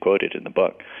relationship, as he's quoted in the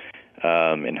book,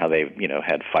 and how they've,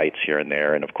 had fights here and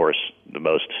there. And of course, the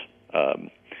most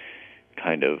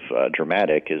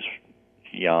dramatic is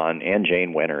Jann and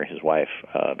Jane Wenner, his wife,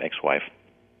 ex-wife,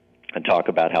 and talk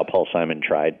about how Paul Simon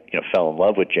fell in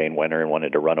love with Jane Wenner and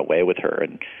wanted to run away with her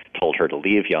and told her to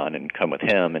leave Jann and come with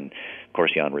him. And of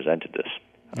course, Jann resented this.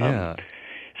 Yeah.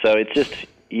 So it's just,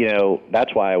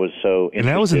 that's why I was so interested. And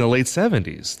that was in the late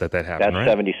 70s that happened, right?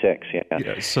 That's 76,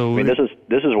 yeah. So this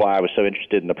is why I was so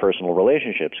interested in the personal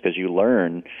relationships, because you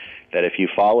learn that if you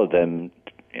follow them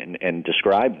and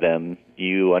describe them,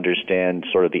 you understand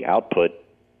sort of the output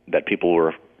that people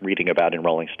were reading about in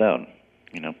Rolling Stone,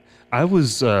 I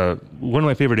was, one of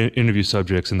my favorite interview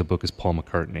subjects in the book is Paul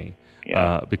McCartney,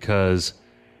 because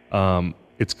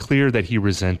it's clear that he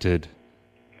resented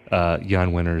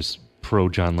Jann Wenner's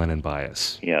pro-John Lennon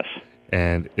bias. Yes.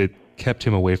 And it kept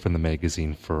him away from the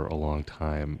magazine for a long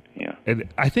time. Yeah. And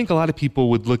I think a lot of people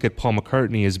would look at Paul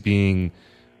McCartney as being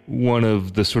one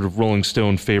of the sort of Rolling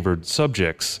Stone favored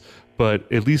subjects,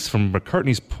 but at least from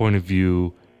McCartney's point of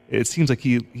view, it seems like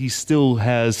he still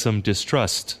has some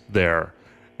distrust there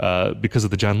because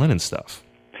of the John Lennon stuff.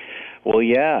 Well,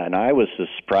 yeah, and I was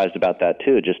surprised about that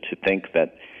too, just to think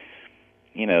that,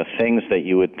 things that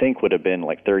you would think would have been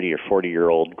like 30 or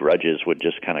 40-year-old grudges would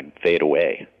just kind of fade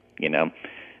away,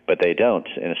 but they don't.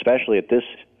 And especially at this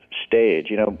stage,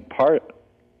 part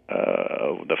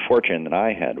of the fortune that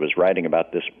I had was writing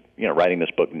about this, writing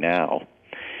this book now,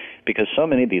 because so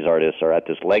many of these artists are at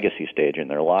this legacy stage in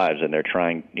their lives, and they're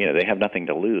trying, they have nothing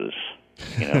to lose,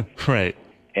 Right.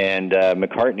 And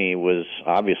McCartney was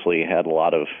obviously had a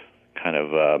lot of kind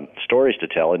of stories to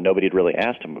tell, and nobody had really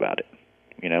asked him about it.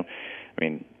 I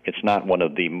mean, it's not one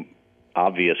of the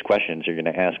obvious questions you're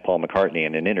going to ask Paul McCartney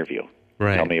in an interview.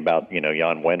 Right. Tell me about,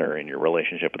 Jann Wenner and your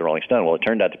relationship with the Rolling Stone. Well, it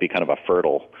turned out to be kind of a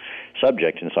fertile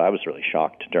subject, and so I was really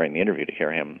shocked during the interview to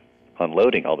hear him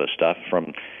unloading all this stuff,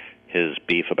 from his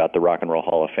beef about the Rock and Roll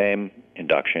Hall of Fame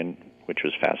induction, which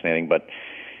was fascinating, but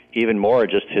even more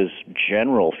just his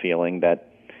general feeling that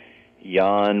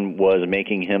Jann was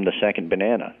making him the second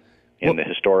banana in the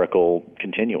historical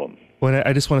continuum. Well,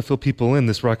 I just want to fill people in.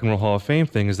 This Rock and Roll Hall of Fame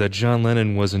thing is that John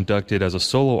Lennon was inducted as a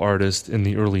solo artist in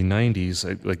the early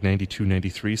 90s, like 92,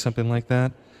 93, something like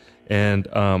that. And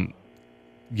Jann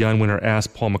Wenner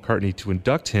asked Paul McCartney to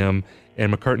induct him,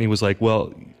 and McCartney was like,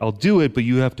 well, I'll do it, but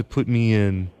you have to put me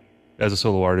in as a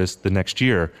solo artist the next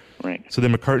year. Right. So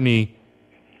then Jann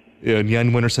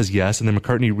Wenner says yes, and then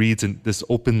McCartney reads this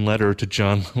open letter to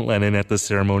John Lennon at the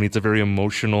ceremony. It's a very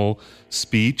emotional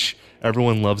speech.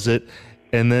 Everyone loves it.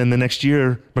 And then the next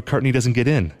year, McCartney doesn't get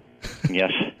in.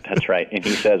 Yes, that's right. And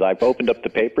he says, I've opened up the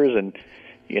papers and,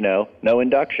 no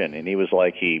induction. And he was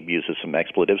like, he uses some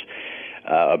expletives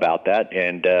about that.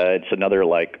 And it's another,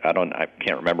 I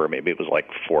can't remember, maybe it was like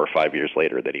 4 or 5 years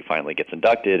later that he finally gets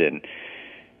inducted. And,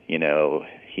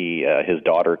 his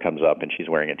daughter comes up and she's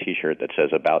wearing a T-shirt that says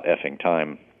 "About effing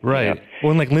time." Right.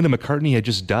 Well, and Linda McCartney had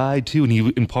just died too,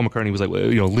 and Paul McCartney was like, well,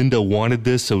 Linda wanted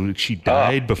this, so she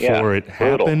died before it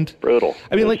happened. Brutal.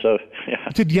 I mean,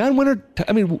 did Jann Wenner?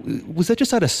 Was that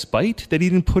just out of spite that he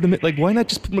didn't put him in? Why not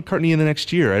just put McCartney in the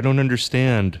next year? I don't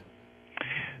understand.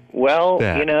 Well,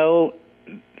 that.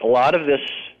 A lot of this.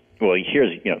 Well,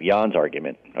 here's Jann's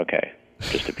argument. Okay,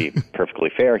 just to be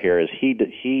perfectly fair here, is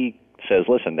he says,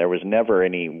 listen, there was never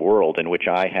any world in which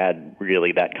I had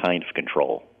really that kind of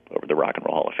control over the Rock and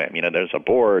Roll Hall of Fame. There's a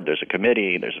board, there's a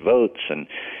committee, there's votes, and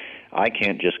I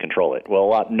can't just control it.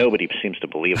 Well, nobody seems to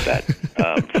believe that,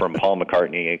 from Paul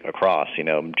McCartney across.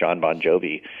 John Bon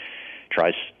Jovi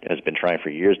has been trying for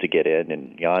years to get in,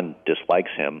 and Jann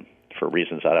dislikes him for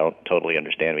reasons I don't totally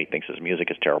understand. He thinks his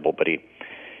music is terrible, but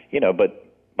but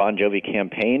Bon Jovi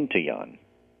campaigned to Jann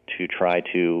to try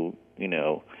to,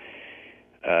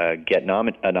 get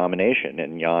a nomination,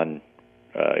 and Jann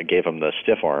gave him the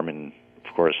stiff arm. And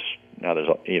of course, now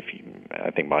I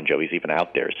think Bon Jovi's even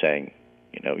out there saying,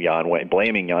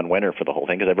 blaming Jann Wenner for the whole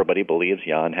thing, because everybody believes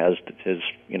Jann has his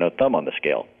thumb on the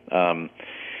scale. But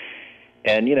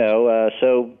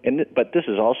this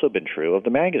has also been true of the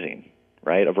magazine,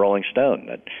 right, of Rolling Stone,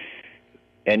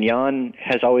 and Jann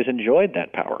has always enjoyed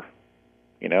that power.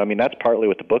 That's partly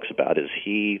what the book's about. Is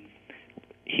he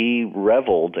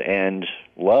reveled and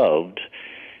loved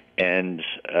and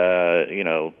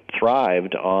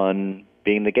thrived on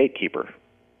being the gatekeeper,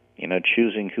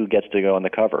 choosing who gets to go on the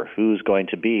cover, who's going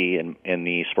to be in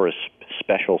the sort of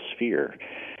special sphere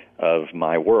of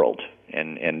my world,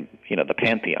 and the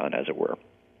pantheon, as it were.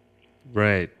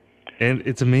 Right. And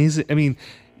it's amazing. I mean,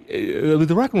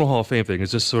 the Rock and Roll Hall of Fame thing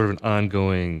is just sort of an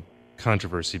ongoing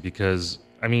controversy because,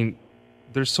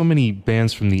 there's so many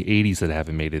bands from the 80s that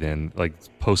haven't made it in, like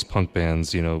post-punk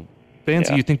bands, bands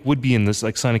that you think would be in this,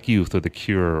 like Sonic Youth or The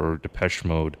Cure or Depeche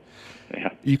Mode.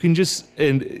 Yeah. You can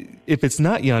and if it's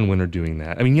not Jann Wenner doing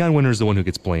that, Jann Wenner is the one who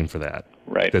gets blamed for that.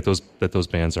 Right. That those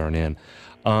bands aren't in.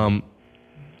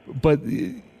 But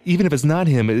even if it's not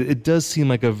him, it does seem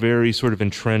like a very sort of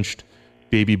entrenched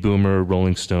baby boomer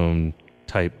Rolling Stone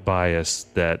type bias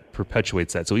that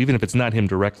perpetuates that. So even if it's not him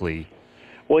directly.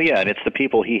 Well, yeah, and it's the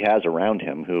people he has around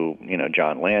him who,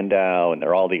 John Landau, and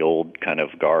they're all the old kind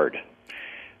of guard.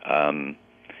 I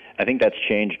think that's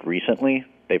changed recently.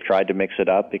 They've tried to mix it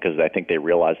up because I think they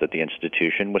realized that the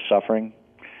institution was suffering,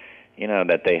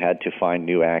 that they had to find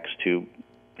new acts to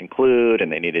include,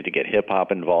 and they needed to get hip-hop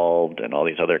involved and all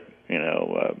these other,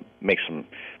 make some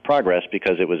progress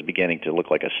because it was beginning to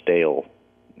look like a stale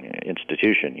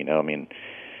institution,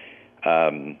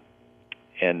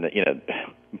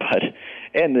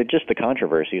 just the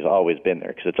controversy has always been there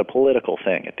because it's a political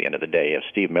thing at the end of the day. If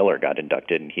Steve Miller got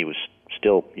inducted and he was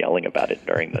still yelling about it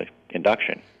during the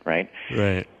induction, right?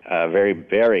 Right. Very,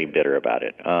 very bitter about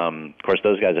it. Of course,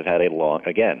 those guys have had a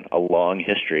long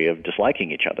history of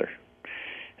disliking each other.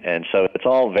 And so it's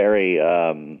all very,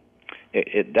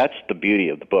 that's the beauty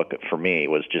of the book for me,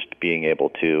 was just being able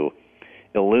to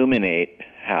illuminate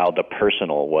how the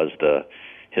personal was the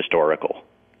historical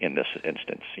in this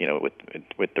instance,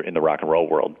 in the rock and roll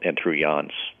world and through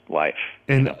Jann's life.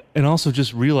 And also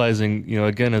just realizing,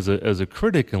 again, as a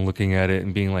critic and looking at it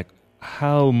and being like,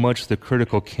 how much the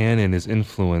critical canon is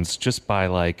influenced just by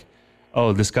like,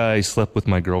 oh, this guy slept with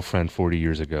my girlfriend 40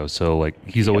 years ago, so like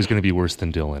he's always going to be worse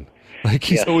than Dylan. Like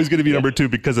he's always going to be number 2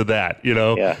 because of that, you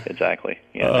know? Yeah, exactly.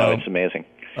 Yeah, no, it's amazing.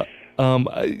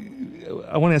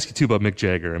 I want to ask you too about Mick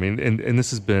Jagger. I mean, and this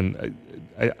has been,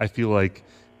 I feel like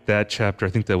that chapter, I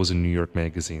think that was in New York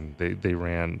Magazine. They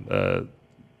ran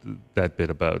that bit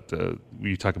about,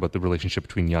 you talk about the relationship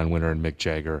between Jann Wenner and Mick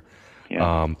Jagger.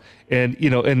 Yeah. And, you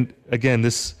know, and again,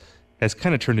 this has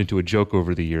kind of turned into a joke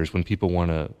over the years when people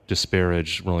want to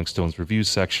disparage Rolling Stone's reviews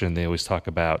section. They always talk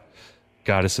about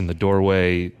Goddess in the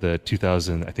Doorway, the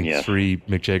 2003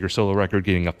 Mick Jagger solo record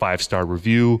getting a 5-star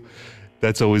review.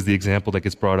 That's always the example that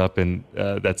gets brought up, and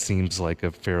that seems like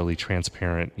a fairly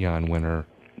transparent Jann Wenner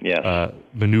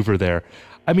maneuver there.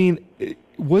 I mean,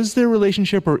 was there a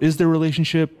relationship, or is there a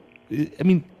relationship? I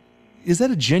mean, is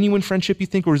that a genuine friendship, you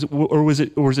think, or is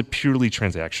it purely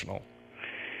transactional?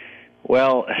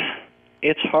 Well,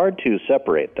 it's hard to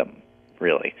separate them,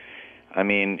 really. I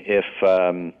mean,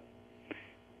 if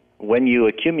when you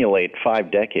accumulate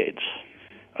 5 decades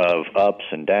of ups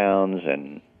and downs,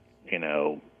 and you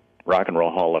know, Rock and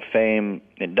Roll Hall of Fame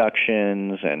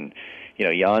inductions, and you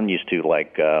know, Jann used to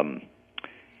like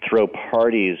throw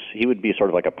parties. He would be sort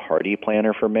of like a party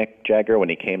planner for Mick Jagger when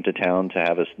he came to town to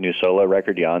have his new solo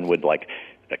record. Jann would like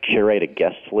curate a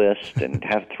guest list and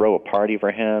throw a party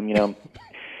for him. You know,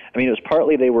 I mean, it was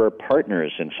partly they were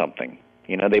partners in something.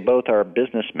 You know, they both are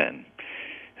businessmen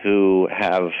who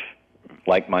have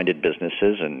like-minded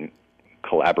businesses and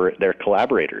they're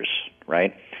collaborators,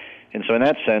 right? And so in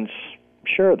that sense,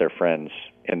 sure, they're friends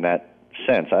in that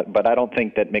sense. But I don't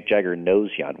think that Mick Jagger knows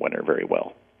Jann Wenner very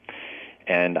well.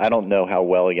 And I don't know how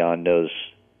well Jann knows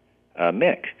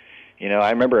Mick. You know, I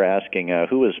remember asking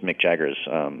who was Mick Jagger's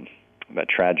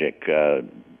tragic,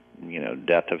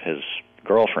 death of his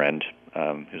girlfriend,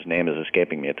 whose name is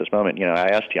escaping me at this moment. You know, I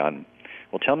asked Jann,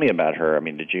 well, tell me about her. I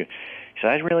mean, did you... He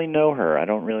said, I really know her. I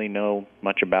don't really know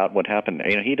much about what happened.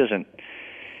 You know, he doesn't...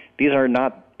 These are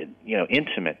not, you know,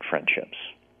 intimate friendships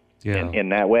in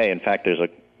that way. In fact, there's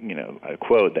a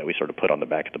quote that we sort of put on the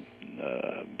back of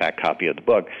the back copy of the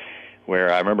book,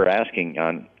 where I remember asking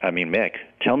Mick,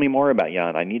 tell me more about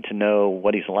Jann. I need to know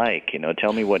what he's like. You know,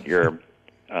 tell me what your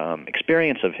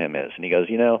experience of him is. And he goes,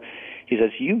 he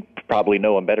says, you probably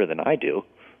know him better than I do.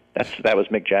 That was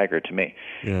Mick Jagger to me.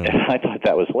 Yeah. And I thought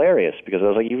that was hilarious, because I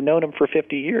was like, you've known him for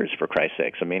 50 years, for Christ's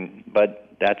sakes. I mean, but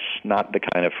that's not the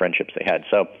kind of friendships they had.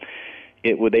 So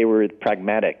they were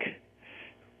pragmatic,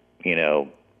 you know,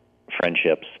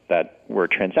 friendships that were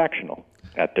transactional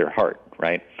at their heart,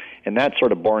 right? And that's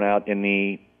sort of borne out in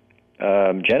the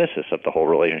genesis of the whole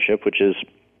relationship, which is,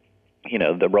 you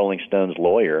know, the Rolling Stones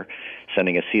lawyer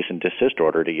sending a cease and desist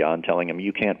order to Jann, telling him,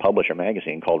 you can't publish a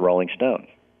magazine called Rolling Stone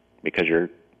because you're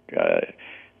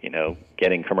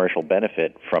getting commercial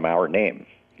benefit from our name,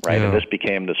 right? Yeah. And this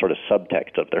became the sort of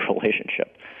subtext of their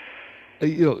relationship.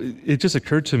 You know, it just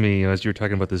occurred to me as you were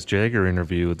talking about this Jagger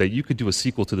interview that you could do a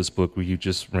sequel to this book where you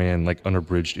just ran like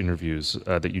unabridged interviews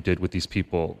that you did with these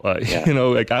people. You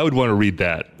know, like I would want to read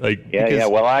that. Like, yeah.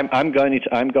 Well, I'm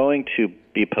going to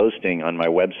be posting on my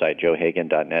website,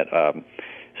 joehagan.net,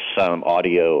 some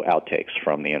audio outtakes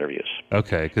from the interviews.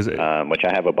 Okay, which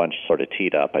I have a bunch sort of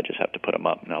teed up. I just have to put them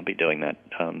up, and I'll be doing that,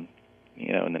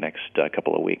 in the next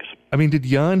couple of weeks. I mean, did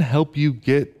Jann help you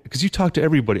get? Because you talked to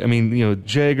everybody. I mean, you know,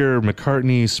 Jagger,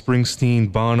 McCartney,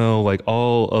 Springsteen, Bono, like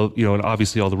all of, you know, and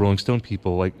obviously all the Rolling Stone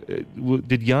people. Like,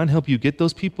 did Jann help you get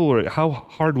those people, or how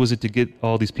hard was it to get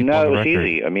all these people on the record? No, it was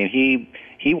easy. I mean,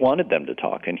 he wanted them to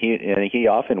talk, and he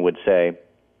often would say,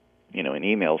 you know, in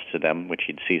emails to them, which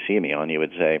he'd CC me on, he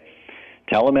would say,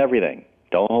 tell them everything.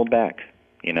 Don't hold back,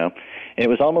 you know. And it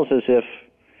was almost as if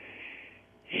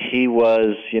he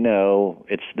was, you know,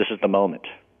 this is the moment.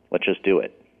 Let's just do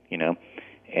it, you know.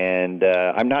 And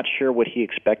I'm not sure what he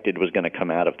expected was going to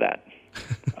come out of that.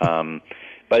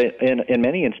 But in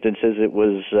many instances, it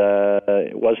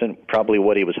wasn't probably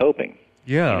what he was hoping.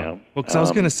 Yeah. You know? Well, because I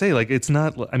was going to say, like, it's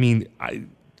not, I mean,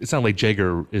 it's not like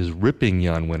Jagger is ripping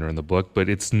Jann Wenner in the book, but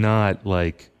it's not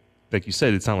like you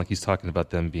said, it's not like he's talking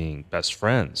about them being best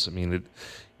friends. I mean,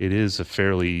 it is a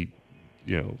fairly,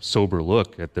 you know, sober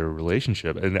look at their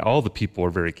relationship, and all the people are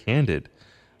very candid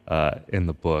in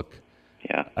the book.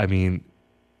 Yeah. I mean,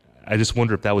 I just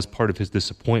wonder if that was part of his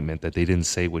disappointment that they didn't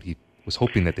say what he was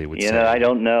hoping that they would say. You know, I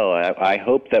don't know. I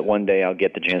hope that one day I'll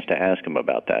get the chance to ask him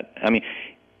about that. I mean,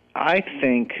 I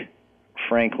think,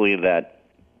 frankly, that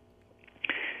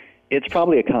it's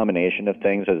probably a combination of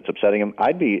things that it's upsetting him.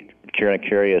 I'd be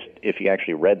curious if he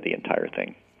actually read the entire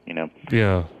thing, you know?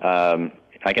 Yeah.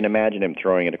 I can imagine him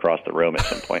throwing it across the room at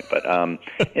some point. But and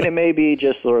it may be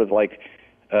just sort of like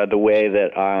the way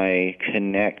that I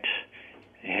connect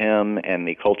him and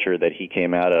the culture that he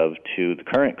came out of to the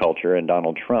current culture and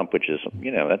Donald Trump, which is,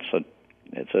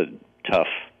 it's a tough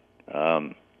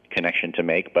connection to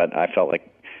make, but I felt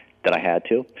like that I had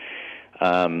to.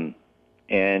 And,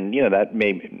 that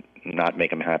may not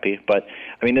make him happy. But,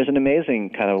 there's an amazing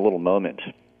kind of little moment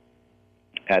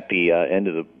at the end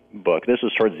of the book. This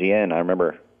was towards the end. I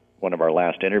remember one of our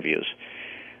last interviews.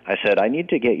 I said, I need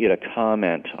to get you to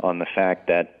comment on the fact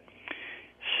that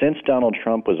since Donald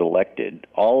Trump was elected,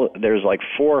 there's like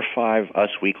 4 or 5 Us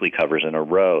Weekly covers in a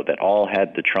row that all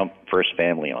had the Trump first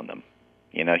family on them.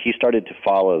 He started to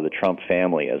follow the Trump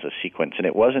family as a sequence, and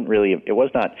it was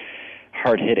not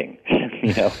hard-hitting,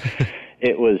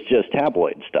 It was just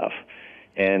tabloid stuff.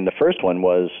 And the first one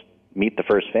was Meet the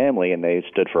First Family, and they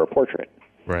stood for a portrait,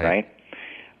 right?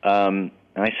 And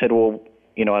I said, well,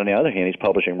 on the other hand, he's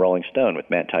publishing Rolling Stone with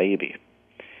Matt Taibbi,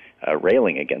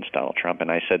 railing against Donald Trump.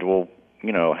 And I said, well,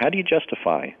 how do you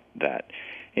justify that?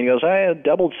 And he goes, I had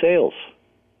doubled sales,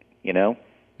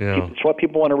 It's what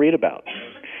people want to read about.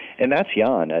 And that's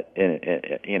Jann, in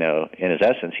his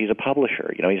essence. He's a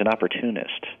publisher, he's an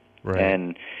opportunist. Right.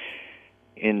 And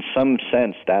in some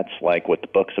sense, that's like what the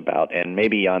book's about. And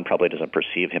maybe Jann probably doesn't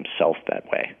perceive himself that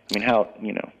way.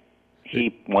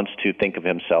 He wants to think of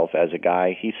himself as a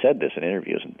guy, he said this in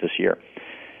interviews this year,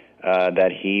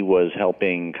 that he was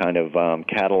helping kind of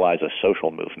catalyze a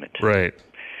social movement. Right.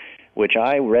 Which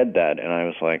I read that, and I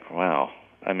was like, wow.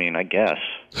 I guess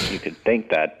you could think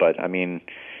that, but,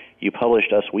 you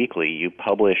published Us Weekly. You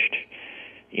published,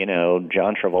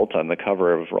 John Travolta on the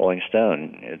cover of Rolling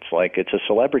Stone. It's like it's a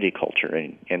celebrity culture,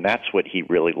 and that's what he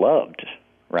really loved,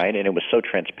 right? And it was so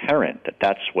transparent that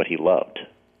that's what he loved,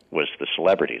 was the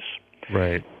celebrities.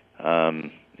 Right.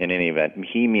 In any event,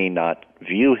 he may not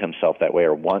view himself that way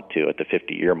or want to at the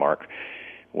 50-year mark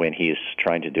when he's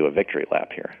trying to do a victory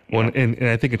lap here. Well, and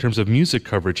I think in terms of music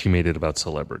coverage, he made it about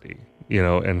celebrity,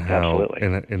 and how,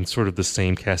 and sort of the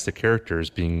same cast of characters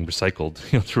being recycled,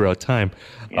 throughout time.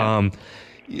 Yeah.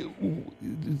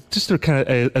 Just to kind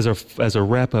of as a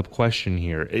wrap up question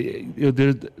here,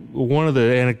 one of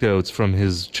the anecdotes from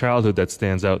his childhood that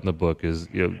stands out in the book is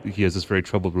he has this very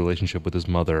troubled relationship with his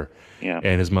mother,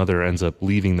 and his mother ends up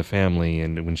leaving the family,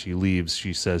 and when she leaves,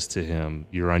 she says to him,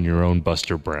 "You're on your own,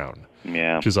 Buster Brown."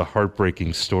 Yeah, which is a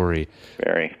heartbreaking story.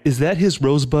 Very. Is that his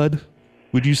Rosebud?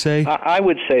 Would you say? I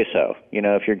would say so.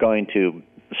 If you're going to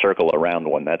circle around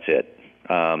one, that's it.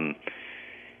 And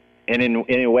in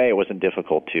a way, it wasn't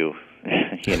difficult to,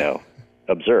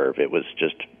 observe. It was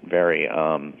just very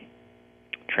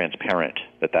transparent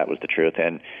that was the truth.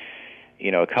 And,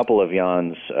 a couple of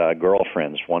Jann's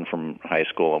girlfriends, one from high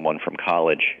school and one from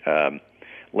college,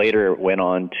 later went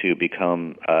on to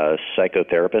become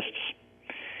psychotherapists.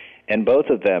 And both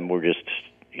of them were just,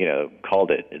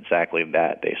 called it exactly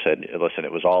that. They said, listen,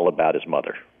 it was all about his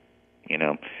mother.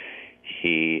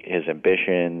 His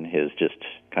ambition, his just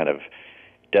kind of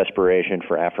desperation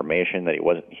for affirmation that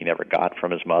he never got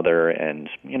from his mother, and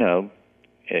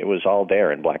it was all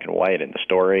there in black and white in the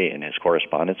story, and his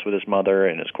correspondence with his mother,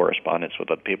 and his correspondence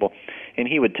with other people. And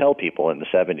he would tell people in the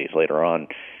 70s later on,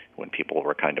 when people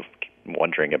were kind of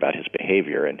wondering about his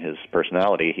behavior and his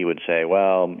personality, he would say,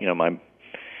 well,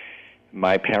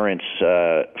 my parents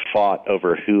fought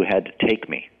over who had to take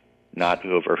me, not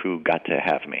over who got to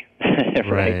have me,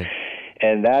 right?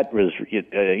 And that was,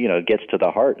 gets to the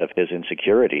heart of his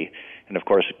insecurity. And of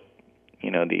course,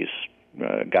 these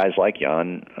guys like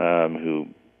Jann, who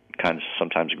kind of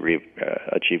sometimes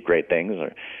achieve great things,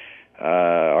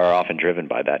 are often driven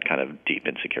by that kind of deep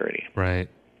insecurity. Right.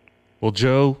 Well,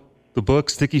 Joe, the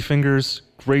book, Sticky Fingers,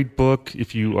 great book.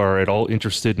 If you are at all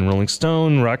interested in Rolling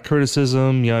Stone, rock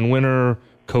criticism, Jann Wenner,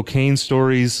 cocaine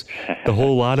stories, the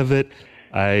whole lot of it,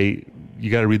 you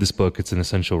got to read this book. It's an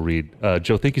essential read.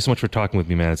 Joe, thank you so much for talking with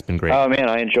me, man. It's been great. Oh, man,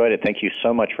 I enjoyed it. Thank you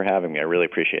so much for having me. I really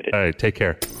appreciate it. All right, take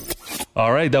care.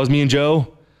 All right, that was me and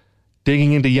Joe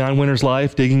digging into Jann Wenner's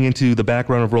life, digging into the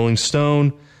background of Rolling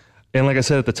Stone. And like I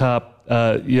said at the top,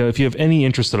 if you have any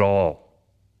interest at all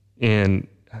in,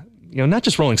 not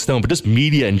just Rolling Stone, but just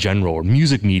media in general, or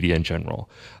music media in general,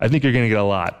 I think you're going to get a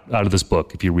lot out of this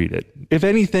book if you read it. If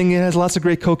anything, it has lots of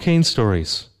great cocaine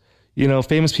stories.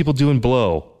 Famous people doing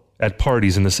blow at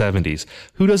parties in the 70s.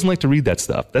 Who doesn't like to read that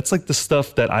stuff? That's like the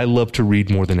stuff that I love to read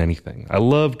more than anything. I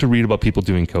love to read about people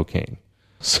doing cocaine.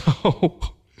 So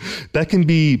that can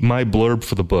be my blurb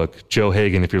for the book. Joe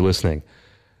Hagan, if you're listening,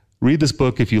 read this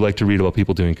book if you like to read about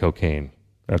people doing cocaine.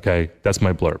 Okay, that's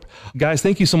my blurb. Guys,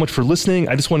 thank you so much for listening.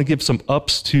 I just want to give some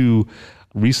ups to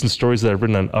recent stories that I've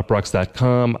written on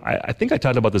uprocks.com. I think I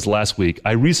talked about this last week.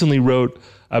 I recently wrote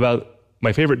about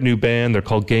my favorite new band. They're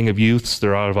called Gang of Youths.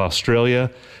 They're out of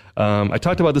Australia. I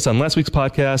talked about this on last week's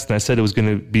podcast, and I said it was going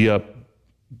to be up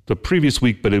the previous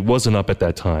week, but it wasn't up at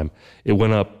that time. It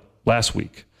went up last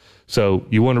week. So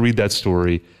you want to read that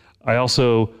story. I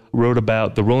also wrote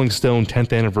about the Rolling Stone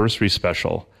 10th anniversary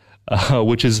special,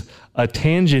 which is a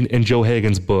tangent in Joe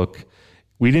Hagan's book.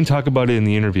 We didn't talk about it in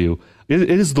the interview. It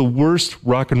is the worst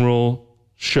rock and roll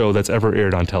show that's ever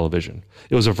aired on television.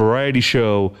 It was a variety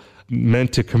show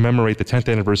meant to commemorate the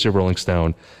 10th anniversary of Rolling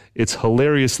Stone. It's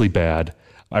hilariously bad.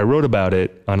 I wrote about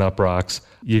it on UpRocks.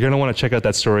 You're going to want to check out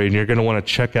that story, and you're going to want to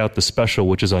check out the special,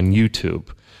 which is on YouTube.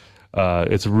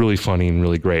 It's really funny and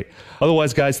really great.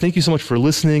 Otherwise, guys, thank you so much for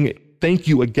listening. Thank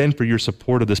you again for your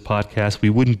support of this podcast. We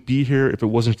wouldn't be here if it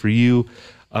wasn't for you.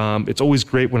 It's always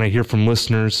great when I hear from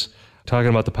listeners talking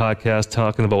about the podcast,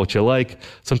 talking about what you like.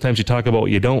 Sometimes you talk about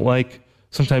what you don't like.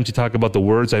 Sometimes you talk about the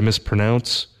words I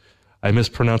mispronounce. I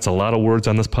mispronounce a lot of words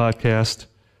on this podcast.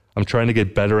 I'm trying to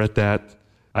get better at that.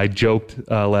 I joked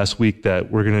last week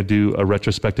that we're going to do a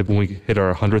retrospective when we hit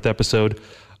our 100th episode.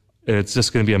 And it's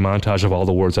just going to be a montage of all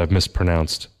the words I've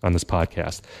mispronounced on this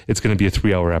podcast. It's going to be a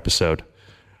 3-hour episode.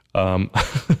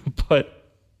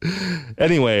 But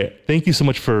anyway, thank you so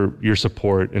much for your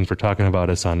support and for talking about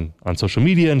us on social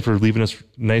media and for leaving us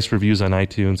nice reviews on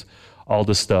iTunes, all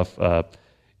this stuff.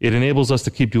 It enables us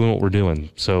to keep doing what we're doing.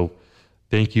 So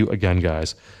thank you again,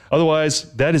 guys.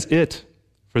 Otherwise, that is it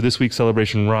for this week's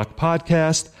Celebration Rock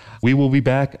podcast. We will be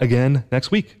back again next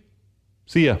week.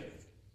 See ya.